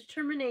courage and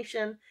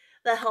determination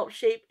that helped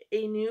shape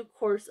a new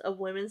course of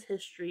women's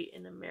history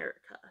in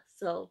America.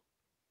 So,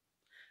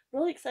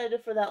 really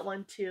excited for that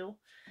one too.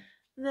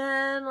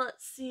 Then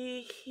let's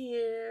see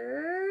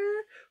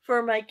here.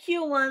 For my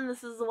Q1,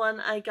 this is the one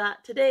I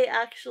got today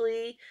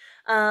actually.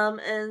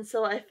 And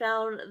so I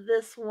found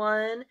this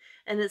one,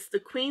 and it's The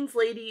Queen's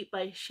Lady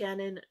by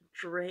Shannon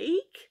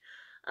Drake.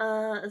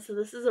 And so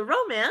this is a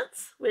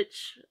romance,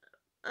 which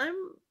I'm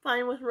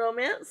fine with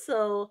romance.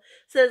 So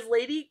it says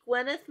Lady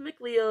Gwyneth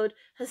MacLeod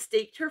has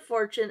staked her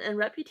fortune and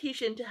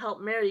reputation to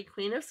help Mary,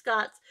 Queen of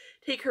Scots,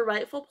 take her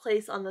rightful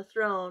place on the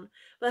throne.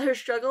 But her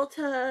struggle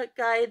to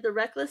guide the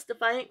reckless,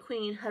 defiant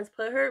queen has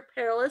put her at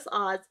perilous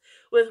odds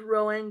with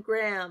Rowan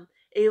Graham,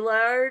 a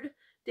laird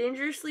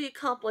dangerously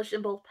accomplished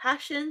in both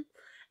passion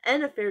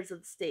and affairs of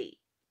the state.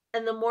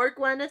 And the more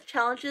Gwyneth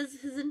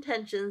challenges his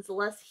intentions, the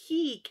less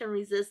he can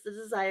resist the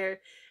desire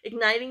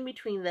igniting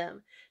between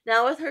them.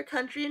 Now with her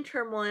country in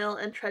turmoil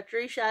and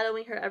treachery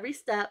shadowing her every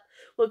step,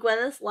 will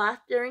Gwyneth's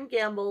last daring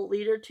gamble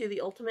lead her to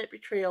the ultimate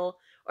betrayal,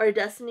 or a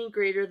destiny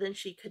greater than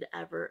she could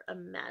ever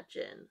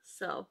imagine?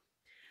 So,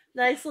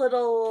 nice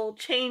little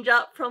change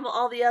up from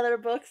all the other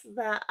books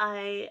that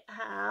I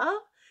have.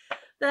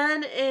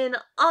 Then in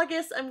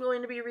August, I'm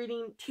going to be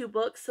reading 2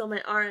 books. So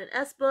my R and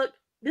S book.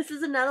 This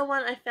is another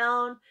one I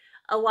found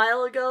a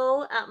while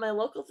ago at my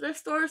local thrift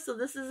store. So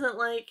this is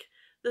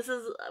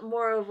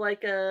more of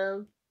like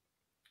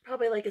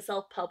probably like a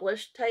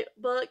self-published type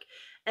book,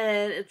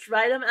 and it's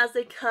Write 'em As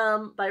They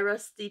Come by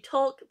Rusty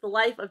Tulk, The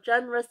Life of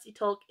John Rusty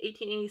Tulk,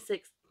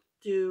 1886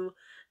 to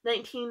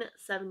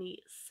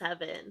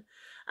 1977.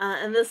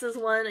 And this is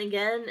one,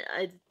 again,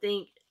 I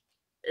think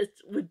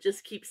it would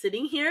just keep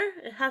sitting here.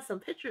 It has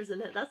some pictures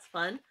in it, that's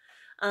fun.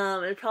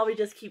 It probably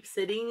just keeps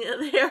sitting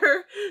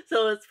there,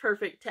 so it's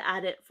perfect to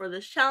add it for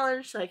this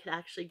challenge so I could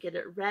actually get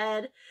it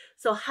read.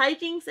 So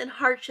hijinks and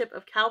hardship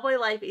of cowboy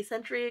life a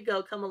century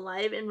ago come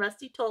alive in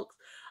Rusty Tolk's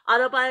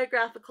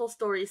autobiographical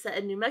story set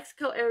in New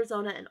Mexico,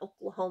 Arizona, and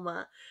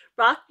Oklahoma.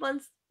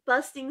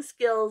 Busting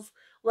skills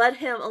led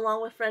him,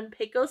 along with friend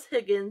Pecos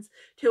Higgins,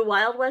 to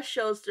Wild West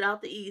shows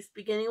throughout the East,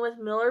 beginning with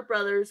Miller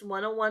Brothers'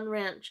 101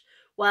 Ranch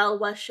Wild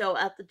West show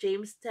at the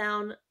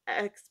Jamestown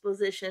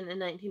Exposition in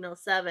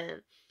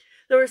 1907.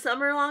 There were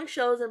summer-long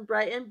shows in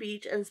Brighton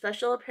Beach and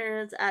special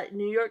appearance at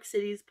New York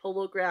City's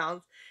Polo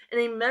Grounds, and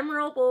a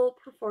memorable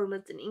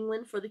performance in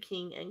England for the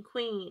King and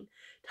Queen.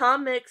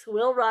 Tom Mix,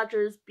 Will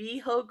Rogers, B.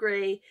 Ho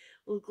Gray,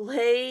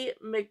 Clay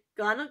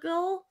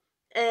McGonigal,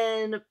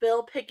 and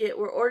Bill Pickett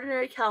were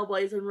ordinary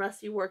cowboys when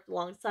Rusty worked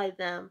alongside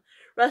them.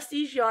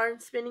 Rusty's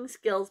yarn-spinning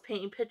skills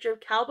paint a picture of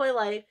cowboy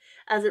life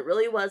as it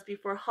really was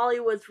before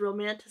Hollywood's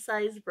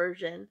romanticized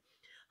version.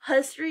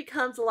 History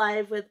comes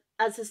alive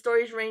as his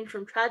stories range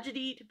from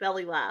tragedy to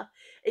belly laugh.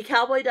 A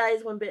cowboy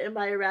dies when bitten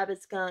by a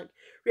rabid skunk.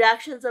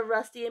 Reactions of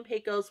Rusty and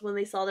Pecos when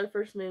they saw their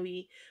first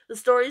movie. The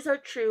stories are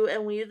true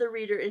and weave the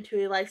reader into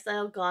a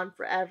lifestyle gone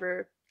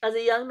forever. As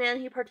a young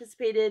man, he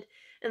participated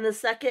in the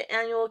second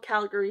annual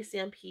Calgary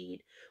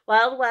Stampede.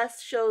 Wild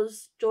West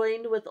shows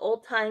joined with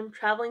old-time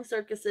traveling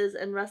circuses,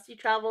 and Rusty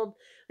traveled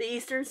the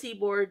eastern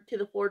seaboard to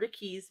the Florida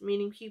Keys,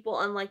 meeting people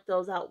unlike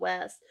those out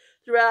west.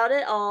 Throughout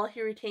it all,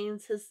 he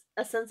retains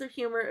a sense of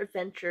humor,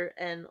 adventure,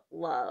 and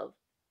love.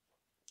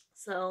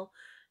 So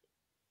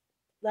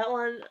that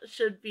one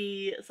should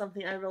be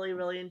something I really,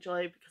 really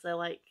enjoy because I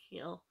like,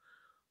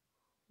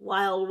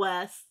 Wild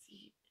West,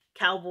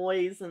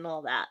 cowboys, and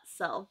all that.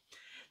 So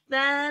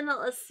then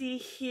let's see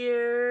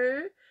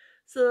here.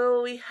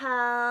 So we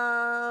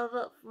have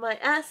my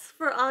S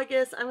for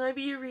August. I'm going to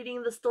be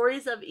reading The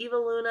Stories of Eva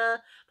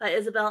Luna by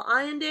Isabel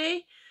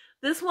Allende.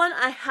 This one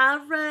I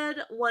have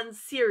read one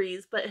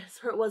series, but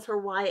it was her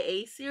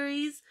YA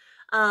series.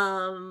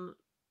 The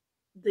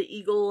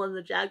Eagle and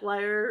the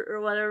Jaguar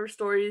or whatever,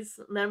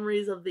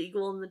 memories of the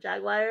Eagle and the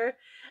Jaguar.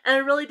 And I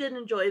really did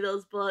enjoy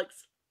those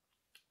books.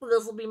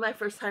 This will be my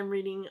first time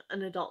reading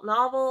an adult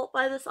novel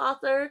by this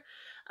author.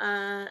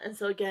 And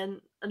so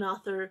again, an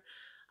author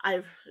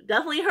I've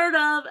definitely heard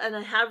of and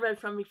I have read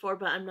from before,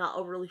 but I'm not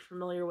overly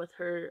familiar with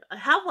her. I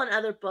have one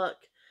other book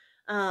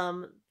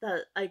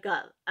that I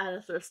got at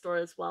a thrift store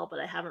as well, but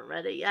I haven't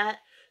read it yet.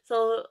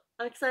 So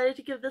I'm excited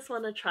to give this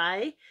one a try.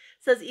 It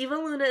says Eva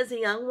Luna is a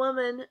young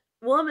woman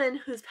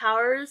whose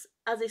powers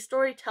as a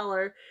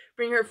storyteller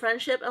bring her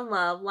friendship and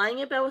love. Lying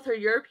in bed with her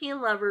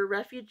European lover,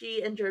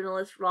 refugee and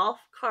journalist Rolf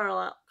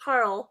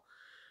Karl,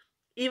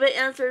 Eva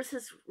answers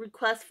his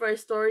request for a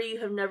story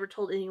you have never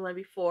told anyone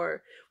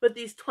before. With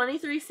these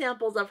 23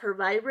 samples of her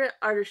vibrant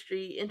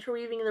artistry,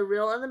 interweaving the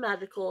real and the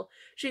magical,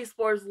 she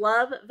explores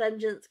love,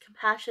 vengeance,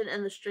 compassion,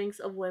 and the strengths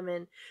of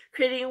women,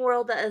 creating a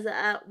world that is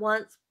at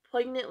once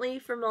poignantly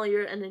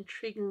familiar and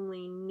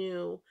intriguingly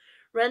new.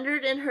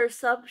 Rendered in her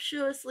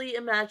sumptuously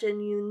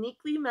imagined,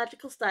 uniquely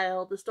magical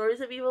style, The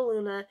Stories of Eva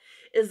Luna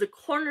is the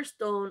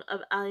cornerstone of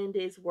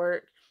Allende's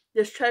work.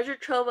 This treasure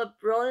trove of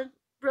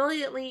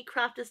brilliantly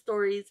crafted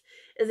stories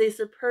is a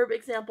superb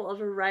example of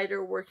a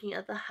writer working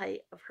at the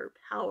height of her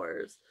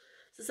powers.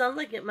 So it sounds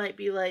like it might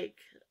be like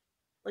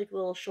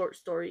little short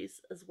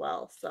stories as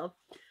well. So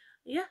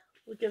yeah,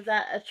 we'll give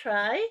that a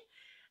try.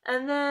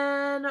 And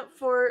then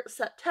for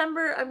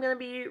September, I'm going to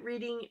be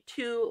reading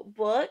 2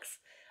 books.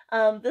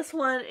 This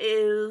one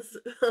is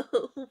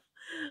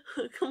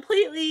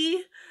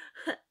completely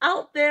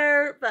out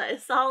there, but I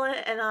saw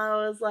it and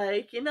I was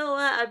like, you know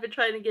what? I've been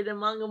trying to get in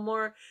manga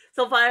more.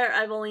 So far,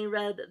 I've only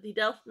read the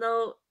Death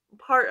Note,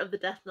 part of the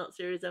Death Note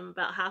series. I'm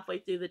about halfway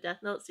through the Death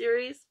Note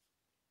series.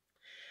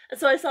 And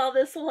so I saw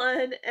this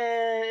one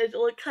and it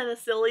looked kind of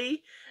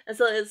silly. And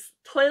so it's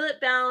Toilet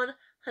Bound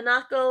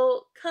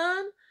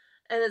Hanako-kun,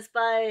 and it's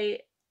by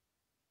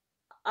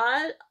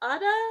Ada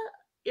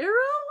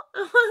Iro, I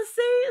want to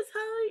say is how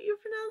you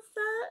pronounce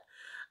that.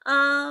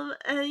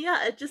 And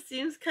yeah, it just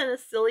seems kind of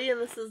silly,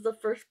 and this is the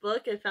first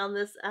book. I found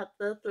this at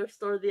the thrift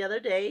store the other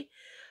day.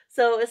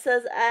 So it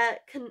says,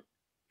 at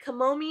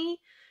Kamomi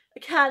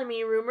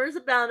Academy, rumors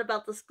abound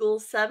about the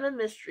school's 7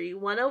 mystery,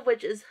 one of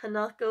which is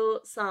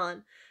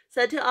Hanako-san,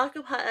 said to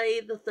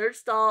occupy the 3rd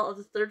stall of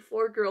the 3rd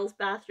floor girls'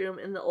 bathroom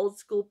in the old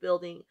school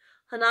building.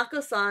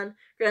 Hanako-san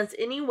grants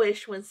any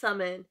wish when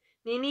summoned.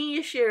 Nini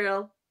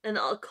Yashiro, an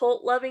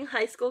occult-loving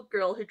high school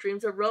girl who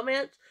dreams of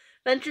romance,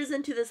 ventures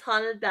into this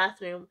haunted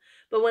bathroom.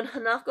 But when the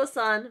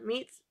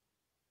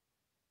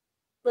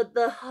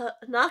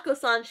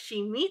Hanako-san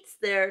she meets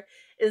there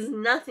is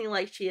nothing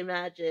like she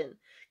imagined.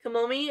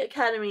 Kamomi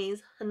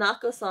Academy's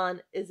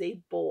Hanako-san is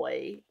a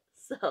boy.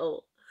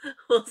 So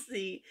we'll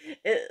see.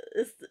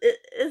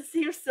 It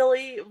seems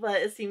silly,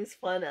 but it seems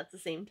fun at the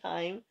same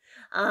time.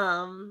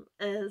 And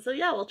so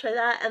yeah, we'll try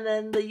that. And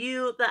then the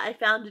U that I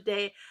found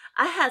today,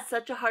 I had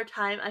such a hard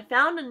time. I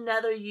found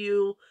another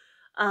U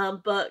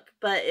book,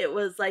 but it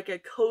was like a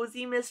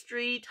cozy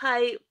mystery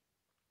type.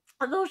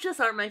 And those just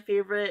aren't my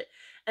favorite.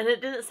 and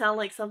it didn't sound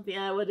like something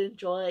I would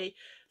enjoy.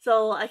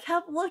 So I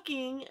kept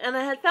looking, and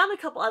I had found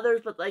a couple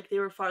others, but like they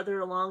were farther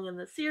along in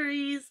the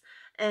series.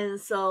 And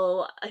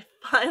so I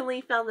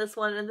finally found this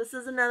one, and this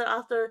is another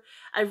author.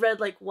 I read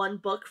like one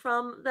book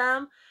from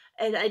them,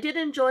 and I did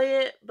enjoy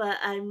it, but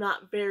I'm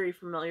not very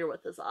familiar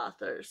with this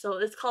author. So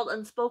it's called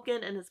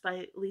Unspoken, and it's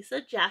by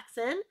Lisa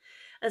Jackson.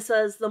 It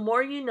says, "The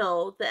more you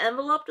know, the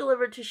envelope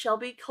delivered to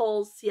Shelby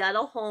Cole's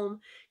Seattle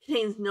home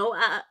contains no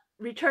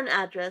return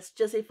address,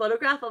 just a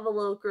photograph of a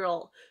little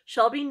girl.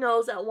 Shelby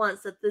knows at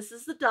once that this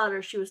is the daughter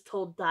she was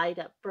told died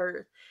at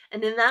birth.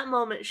 And in that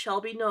moment,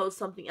 Shelby knows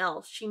something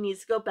else. She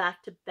needs to go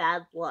back to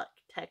Bad Luck,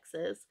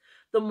 Texas.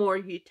 The more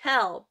you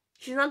tell."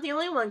 She's not the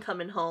only one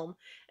coming home.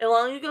 A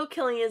long ago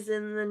killing is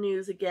in the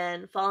news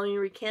again, following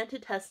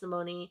recanted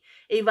testimony.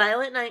 A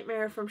violent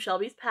nightmare from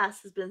Shelby's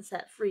past has been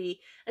set free,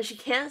 and she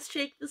can't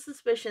shake the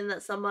suspicion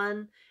that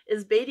someone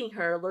is baiting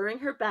her, luring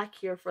her back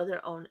here for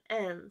their own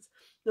ends.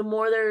 The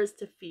more there is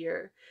to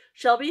fear.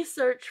 Shelby's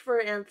search for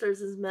answers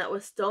is met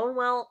with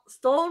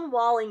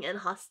stonewalling and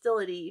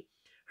hostility.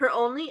 Her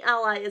only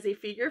ally is a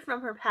figure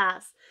from her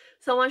past,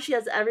 someone she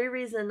has every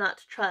reason not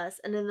to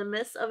trust, and in the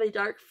midst of a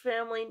dark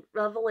family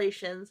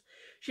revelations,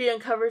 she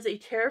uncovers a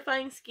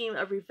terrifying scheme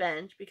of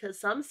revenge because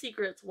some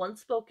secrets, once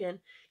spoken,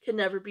 can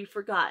never be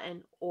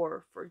forgotten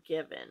or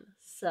forgiven.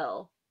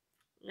 So,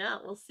 yeah,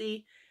 we'll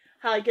see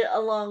how I get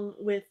along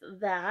with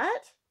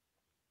that.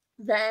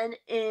 Then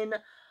in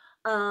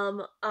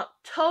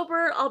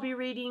October, I'll be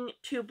reading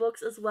 2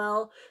 books as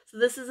well. So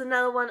this is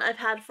another one I've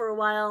had for a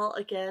while.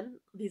 Again,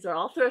 these are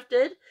all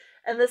thrifted.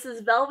 And this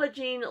is Velva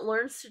Jean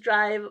Learns to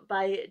Drive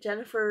by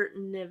Jennifer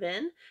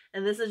Niven.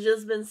 And this has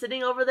just been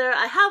sitting over there.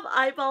 I have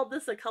eyeballed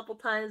this a couple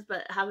times,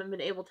 but haven't been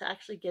able to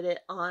actually get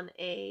it on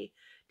a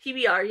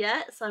TBR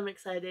yet. So I'm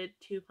excited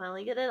to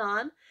finally get it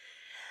on.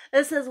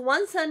 It says,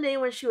 "One Sunday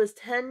when she is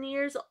 10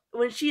 years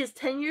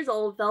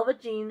old, Velva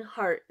Jean's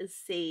heart is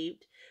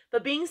saved.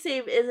 But being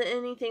saved isn't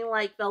anything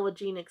like Velva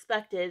Jean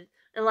expected,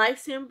 and life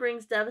soon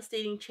brings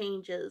devastating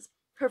changes.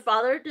 Her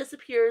father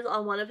disappears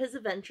on one of his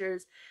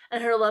adventures,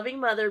 and her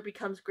loving mother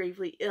becomes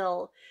gravely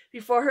ill.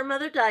 Before her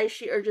mother dies,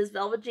 she urges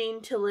Velva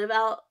Jean to live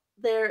out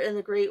there in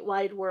the great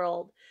wide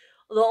world.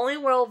 The only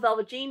world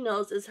Velva Jean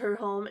knows is her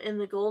home in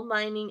the gold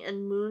mining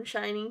and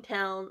moonshining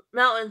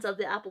mountains of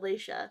the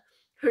Appalachia.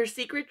 Her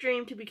secret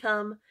dream to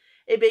become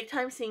a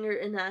big-time singer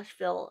in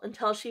Nashville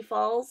until she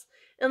falls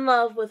in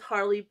love with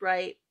Harley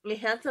Bright, a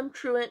handsome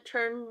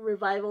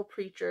truant-turned-revival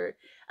preacher.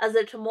 As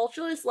their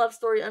tumultuous love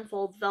story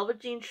unfolds, Velva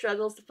Jean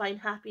struggles to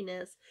find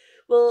happiness.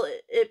 Will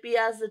it be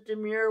as the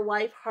demure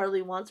wife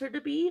Harley wants her to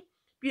be?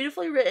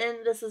 Beautifully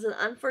written, this is an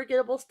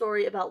unforgettable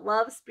story about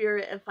love,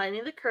 spirit, and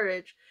finding the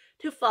courage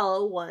to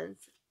follow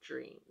one's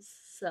dreams."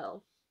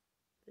 So,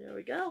 there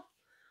we go.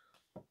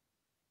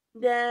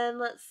 Then,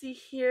 let's see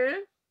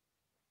here.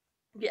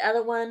 The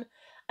other one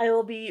I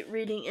will be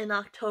reading in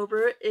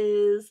October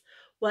is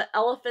What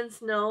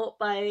Elephants Know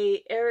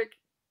by Eric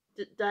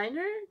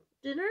Dinerstein.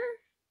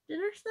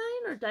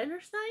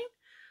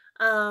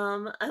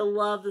 I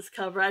love this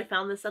cover. I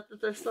found this at the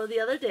thrift store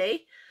the other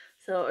day,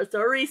 so it's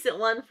a recent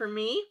one for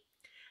me.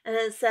 And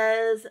it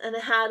says, and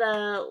it had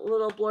a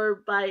little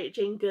blurb by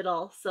Jane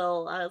Goodall,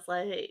 so I was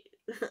like, hey,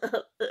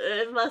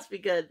 it must be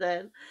good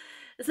then.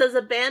 It says,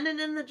 "Abandoned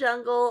in the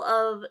jungle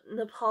of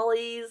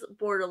Nepalese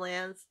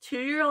borderlands,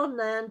 2-year-old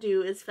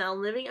Nandu is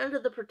found living under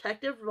the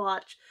protective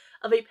watch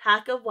of a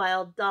pack of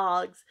wild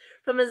dogs.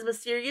 From his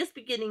mysterious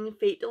beginning,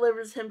 fate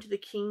delivers him to the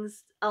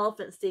king's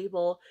elephant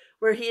stable,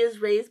 where he is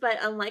raised by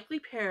unlikely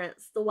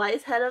parents, the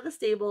wise head of the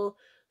stable,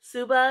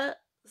 Suba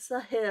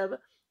Sahib,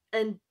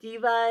 and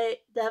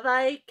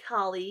Devai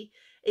Kali,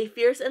 a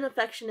fierce and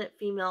affectionate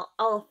female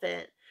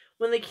elephant.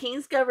 When the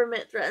king's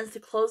government threatens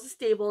to close the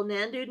stable,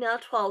 Nandu, now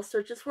 12,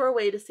 searches for a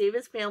way to save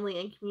his family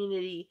and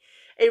community.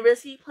 A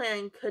risky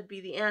plan could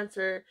be the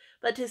answer,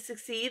 but to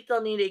succeed,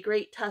 they'll need a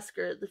great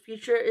tusker. The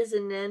future is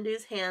in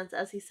Nandu's hands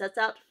as he sets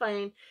out to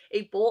find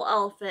a bull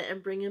elephant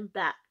and bring him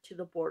back to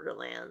the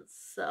borderlands."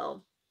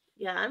 So,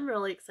 yeah, I'm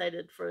really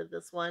excited for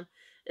this one.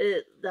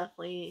 It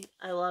definitely,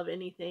 I love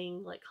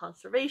anything like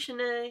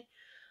conservation,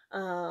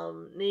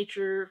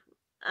 nature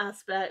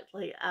aspect,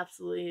 like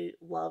absolutely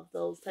love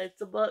those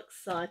types of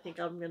books, so I think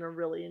I'm gonna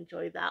really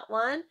enjoy that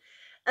one.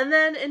 And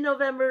then in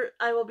November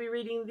I will be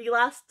reading the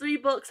last 3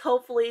 books,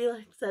 hopefully,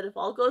 like I said, if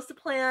all goes to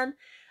plan.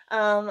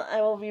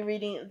 I will be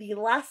reading the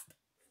last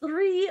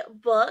 3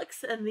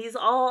 books, and these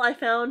all I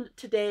found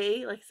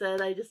today. Like I said,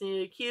 I just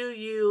needed a Q,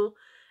 U,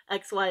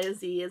 X, Y, and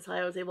Z, and so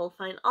I was able to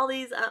find all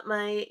these at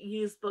my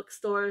used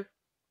bookstore.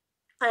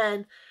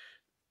 And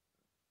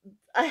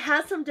I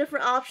had some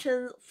different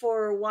options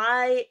for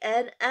Y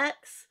and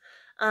X.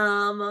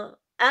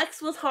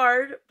 X was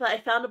hard, but I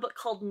found a book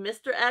called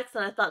Mr. X,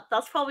 and I thought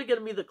that's probably going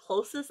to be the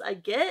closest I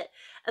get.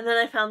 And then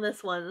I found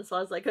this one, and so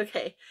I was like,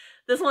 okay,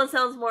 this one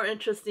sounds more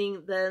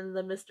interesting than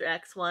the Mr.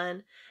 X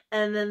one.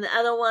 And then the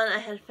other one I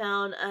had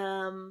found,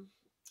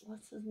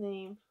 what's his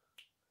name?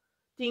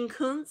 Dean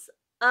Koontz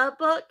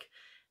book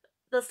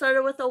that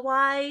started with a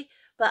Y,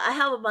 But I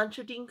have a bunch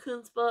of Dean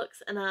Koontz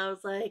books, and I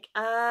was like,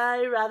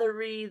 I'd rather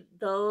read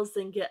those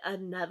than get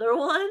another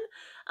one,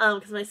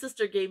 because my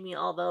sister gave me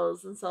all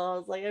those, and so I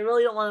was like, I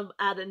really don't want to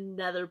add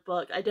another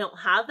book. I don't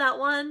have that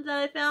one that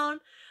I found,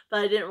 but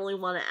I didn't really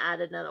want to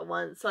add another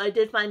one. So I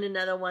did find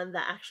another one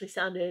that actually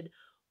sounded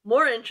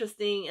more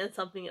interesting and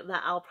something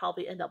that I'll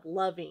probably end up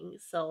loving.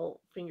 So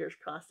fingers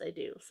crossed I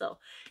do. So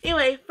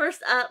anyway,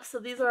 first up, so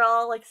these are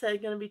all, like I said,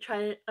 I'm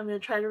gonna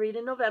try to read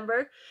in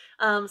November.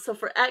 So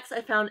for X,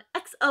 I found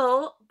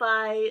XO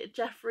by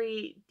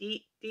Jeffrey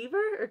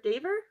Deaver,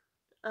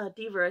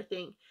 I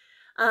think.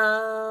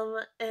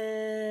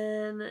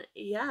 And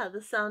yeah,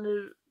 this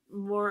sounded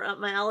more up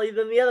my alley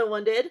than the other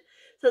one did.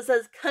 So it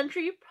says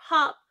country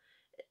pop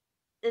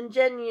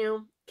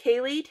ingenue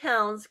Kaylee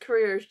Towns'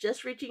 career is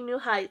just reaching new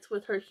heights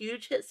with her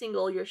huge hit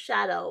single, Your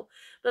Shadow,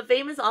 but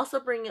fame is also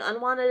bringing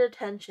unwanted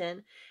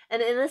attention. An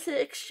innocent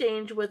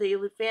exchange with a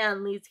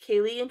fan leads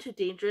Kaylee into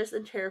dangerous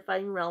and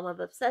terrifying realm of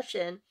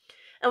obsession.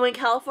 And when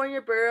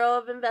California Bureau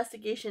of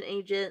Investigation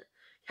agent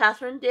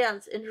Catherine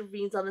Dance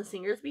intervenes on the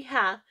singer's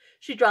behalf,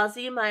 she draws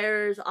the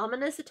admirer's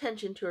ominous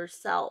attention to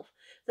herself.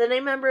 Then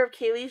a member of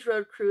Kaylee's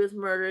road crew is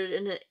murdered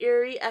in an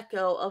eerie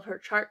echo of her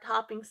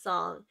chart-topping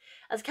song.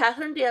 As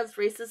Catherine Dance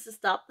races to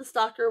stop the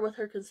stalker with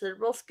her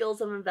considerable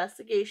skills of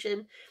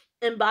investigation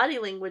and body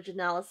language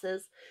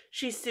analysis,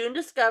 she soon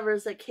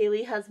discovers that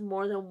Kaylee has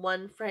more than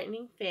one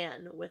frightening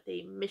fan with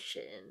a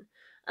mission.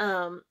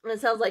 And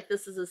it sounds like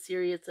this is a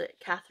series, it's a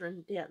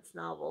Catherine Dance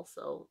novel,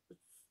 so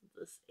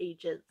this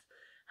agent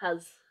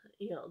has,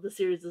 the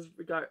series is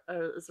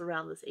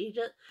around this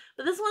agent.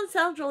 But this one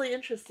sounds really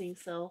interesting,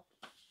 so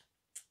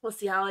we'll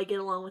see how I get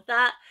along with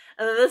that.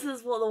 And then this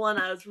is the one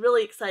I was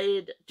really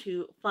excited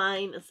to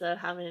find instead of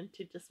having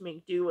to just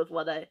make do with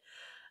what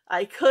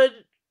I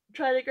could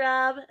try to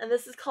grab. And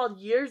this is called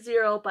Year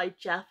Zero by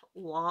Jeff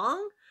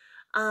Long.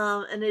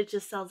 And it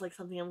just sounds like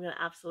something I'm going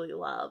to absolutely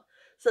love.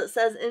 So it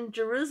says, in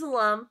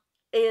Jerusalem,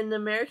 an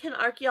American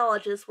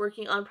archaeologist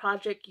working on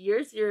Project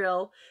Year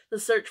Zero, the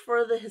search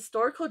for the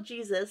historical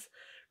Jesus,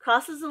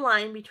 crosses the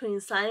line between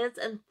science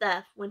and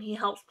theft when he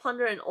helps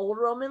plunder an old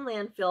Roman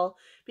landfill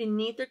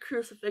beneath the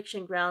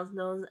crucifixion grounds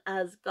known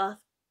as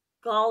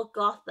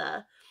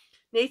Golgotha.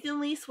 Nathan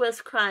Lee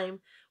Swift's crime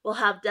will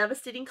have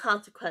devastating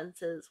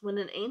consequences. When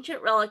an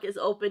ancient relic is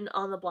opened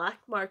on the black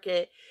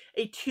market,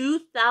 a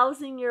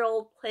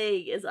 2,000-year-old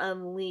plague is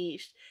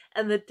unleashed,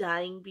 and the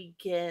dying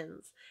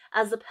begins.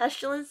 As the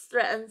pestilence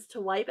threatens to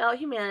wipe out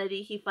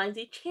humanity, he finds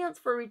a chance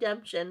for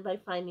redemption by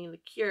finding the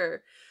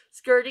cure.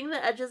 Skirting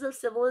the edges of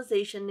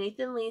civilization,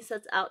 Nathan Lee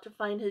sets out to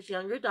find his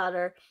younger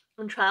daughter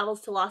and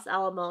travels to Los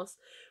Alamos,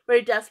 where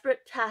a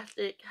desperate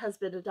tactic has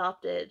been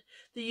adopted.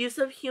 The use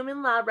of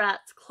human lab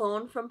rats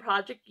cloned from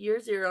Project Year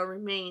Zero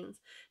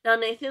remains. Now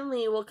Nathan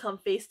Lee will come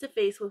face to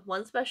face with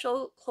one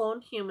special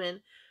cloned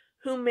human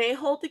who may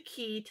hold the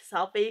key to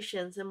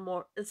salvation in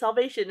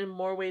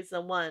more ways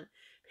than one.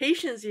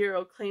 Patient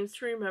Zero claims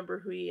to remember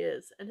who he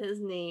is, and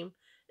his name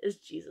is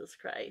Jesus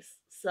Christ.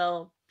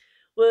 So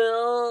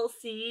we'll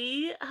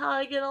see how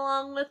I get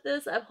along with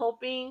this. I'm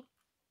hoping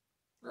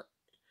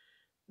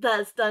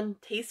that's done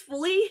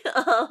tastefully,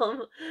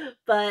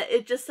 but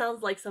it just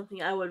sounds like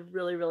something I would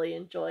really, really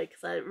enjoy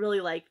because I really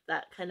like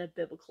that kind of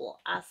biblical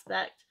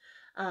aspect.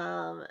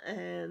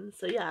 And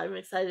so yeah, I'm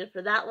excited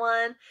for that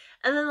one.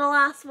 And then the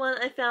last one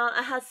I found,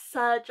 I had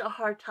such a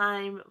hard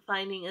time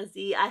finding a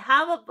Z. I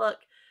have a book,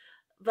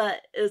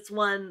 but it's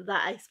one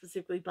that I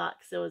specifically bought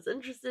because I was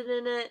interested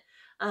in it.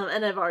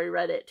 And I've already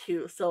read it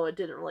too, so it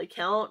didn't really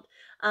count.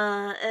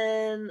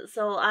 And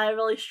so I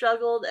really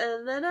struggled,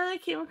 and then I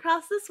came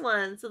across this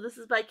one. So this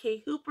is by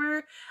Kay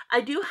Hooper. I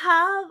do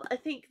have, I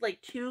think,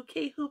 like 2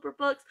 Kay Hooper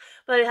books,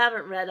 but I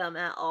haven't read them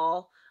at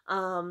all.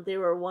 They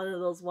were one of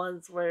those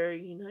ones where,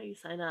 you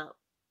sign up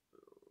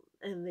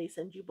and they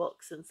send you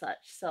books and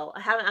such. So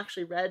I haven't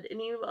actually read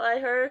any by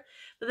her,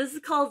 but this is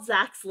called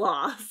Zach's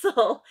Law.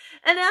 So,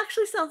 and it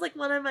actually sounds like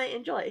one I might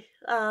enjoy.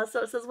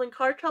 So it says, when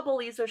car trouble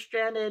leaves her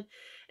stranded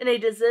in a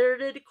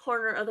deserted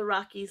corner of the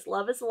Rockies,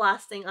 love is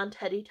lasting on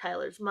Teddy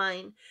Tyler's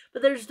mind.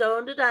 But there's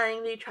no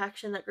denying the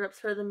attraction that grips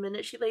her the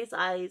minute she lays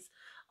eyes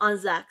on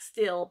Zach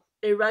Steele,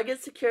 a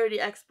rugged security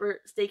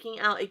expert staking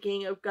out a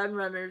gang of gun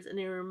runners in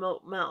a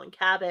remote mountain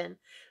cabin.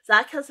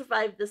 Zach has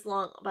survived this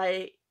long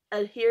by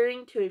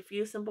adhering to a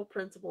few simple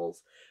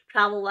principles: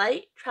 travel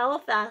light, travel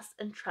fast,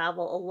 and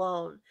travel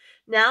alone.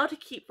 Now, to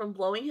keep from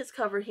blowing his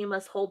cover, he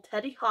must hold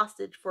Teddy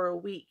hostage for a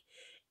week,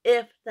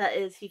 if, that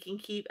is, he can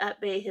keep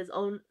at bay his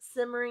own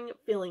simmering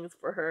feelings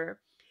for her.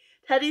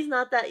 Teddy's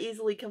not that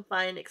easily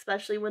confined,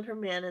 especially when her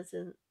man's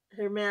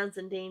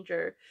in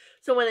danger.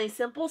 So when a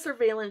simple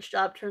surveillance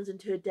job turns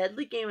into a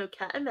deadly game of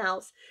cat and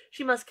mouse,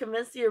 she must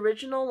convince the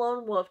original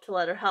lone wolf to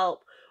let her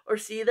help, or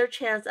see their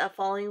chance at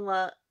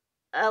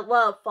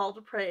love fall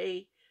to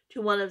prey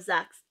to one of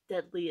Zach's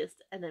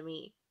deadliest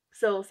enemy.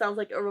 So sounds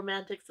like a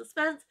romantic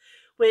suspense,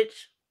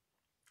 which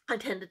I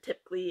tend to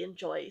typically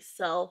enjoy.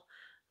 So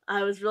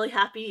I was really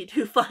happy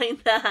to find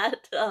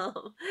that.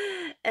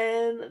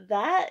 And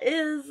that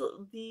is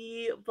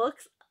the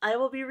books I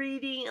will be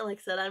reading, and like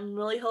I said, I'm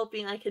really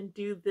hoping I can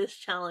do this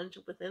challenge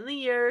within the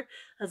year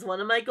as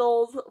one of my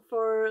goals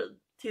for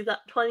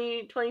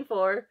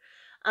 2024.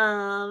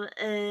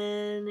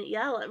 And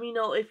yeah, let me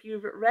know if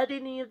you've read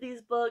any of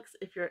these books,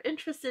 if you're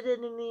interested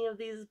in any of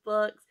these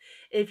books,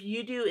 if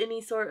you do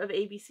any sort of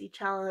ABC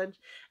challenge.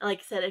 And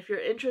like I said, if you're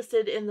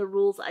interested in the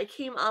rules I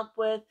came up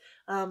with,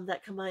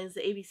 that combines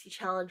the ABC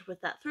challenge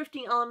with that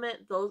thrifting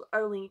element, those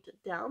are linked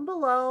down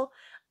below.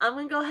 I'm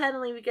going to go ahead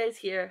and leave you guys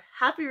here.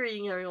 Happy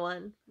reading,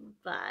 everyone.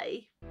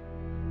 Bye.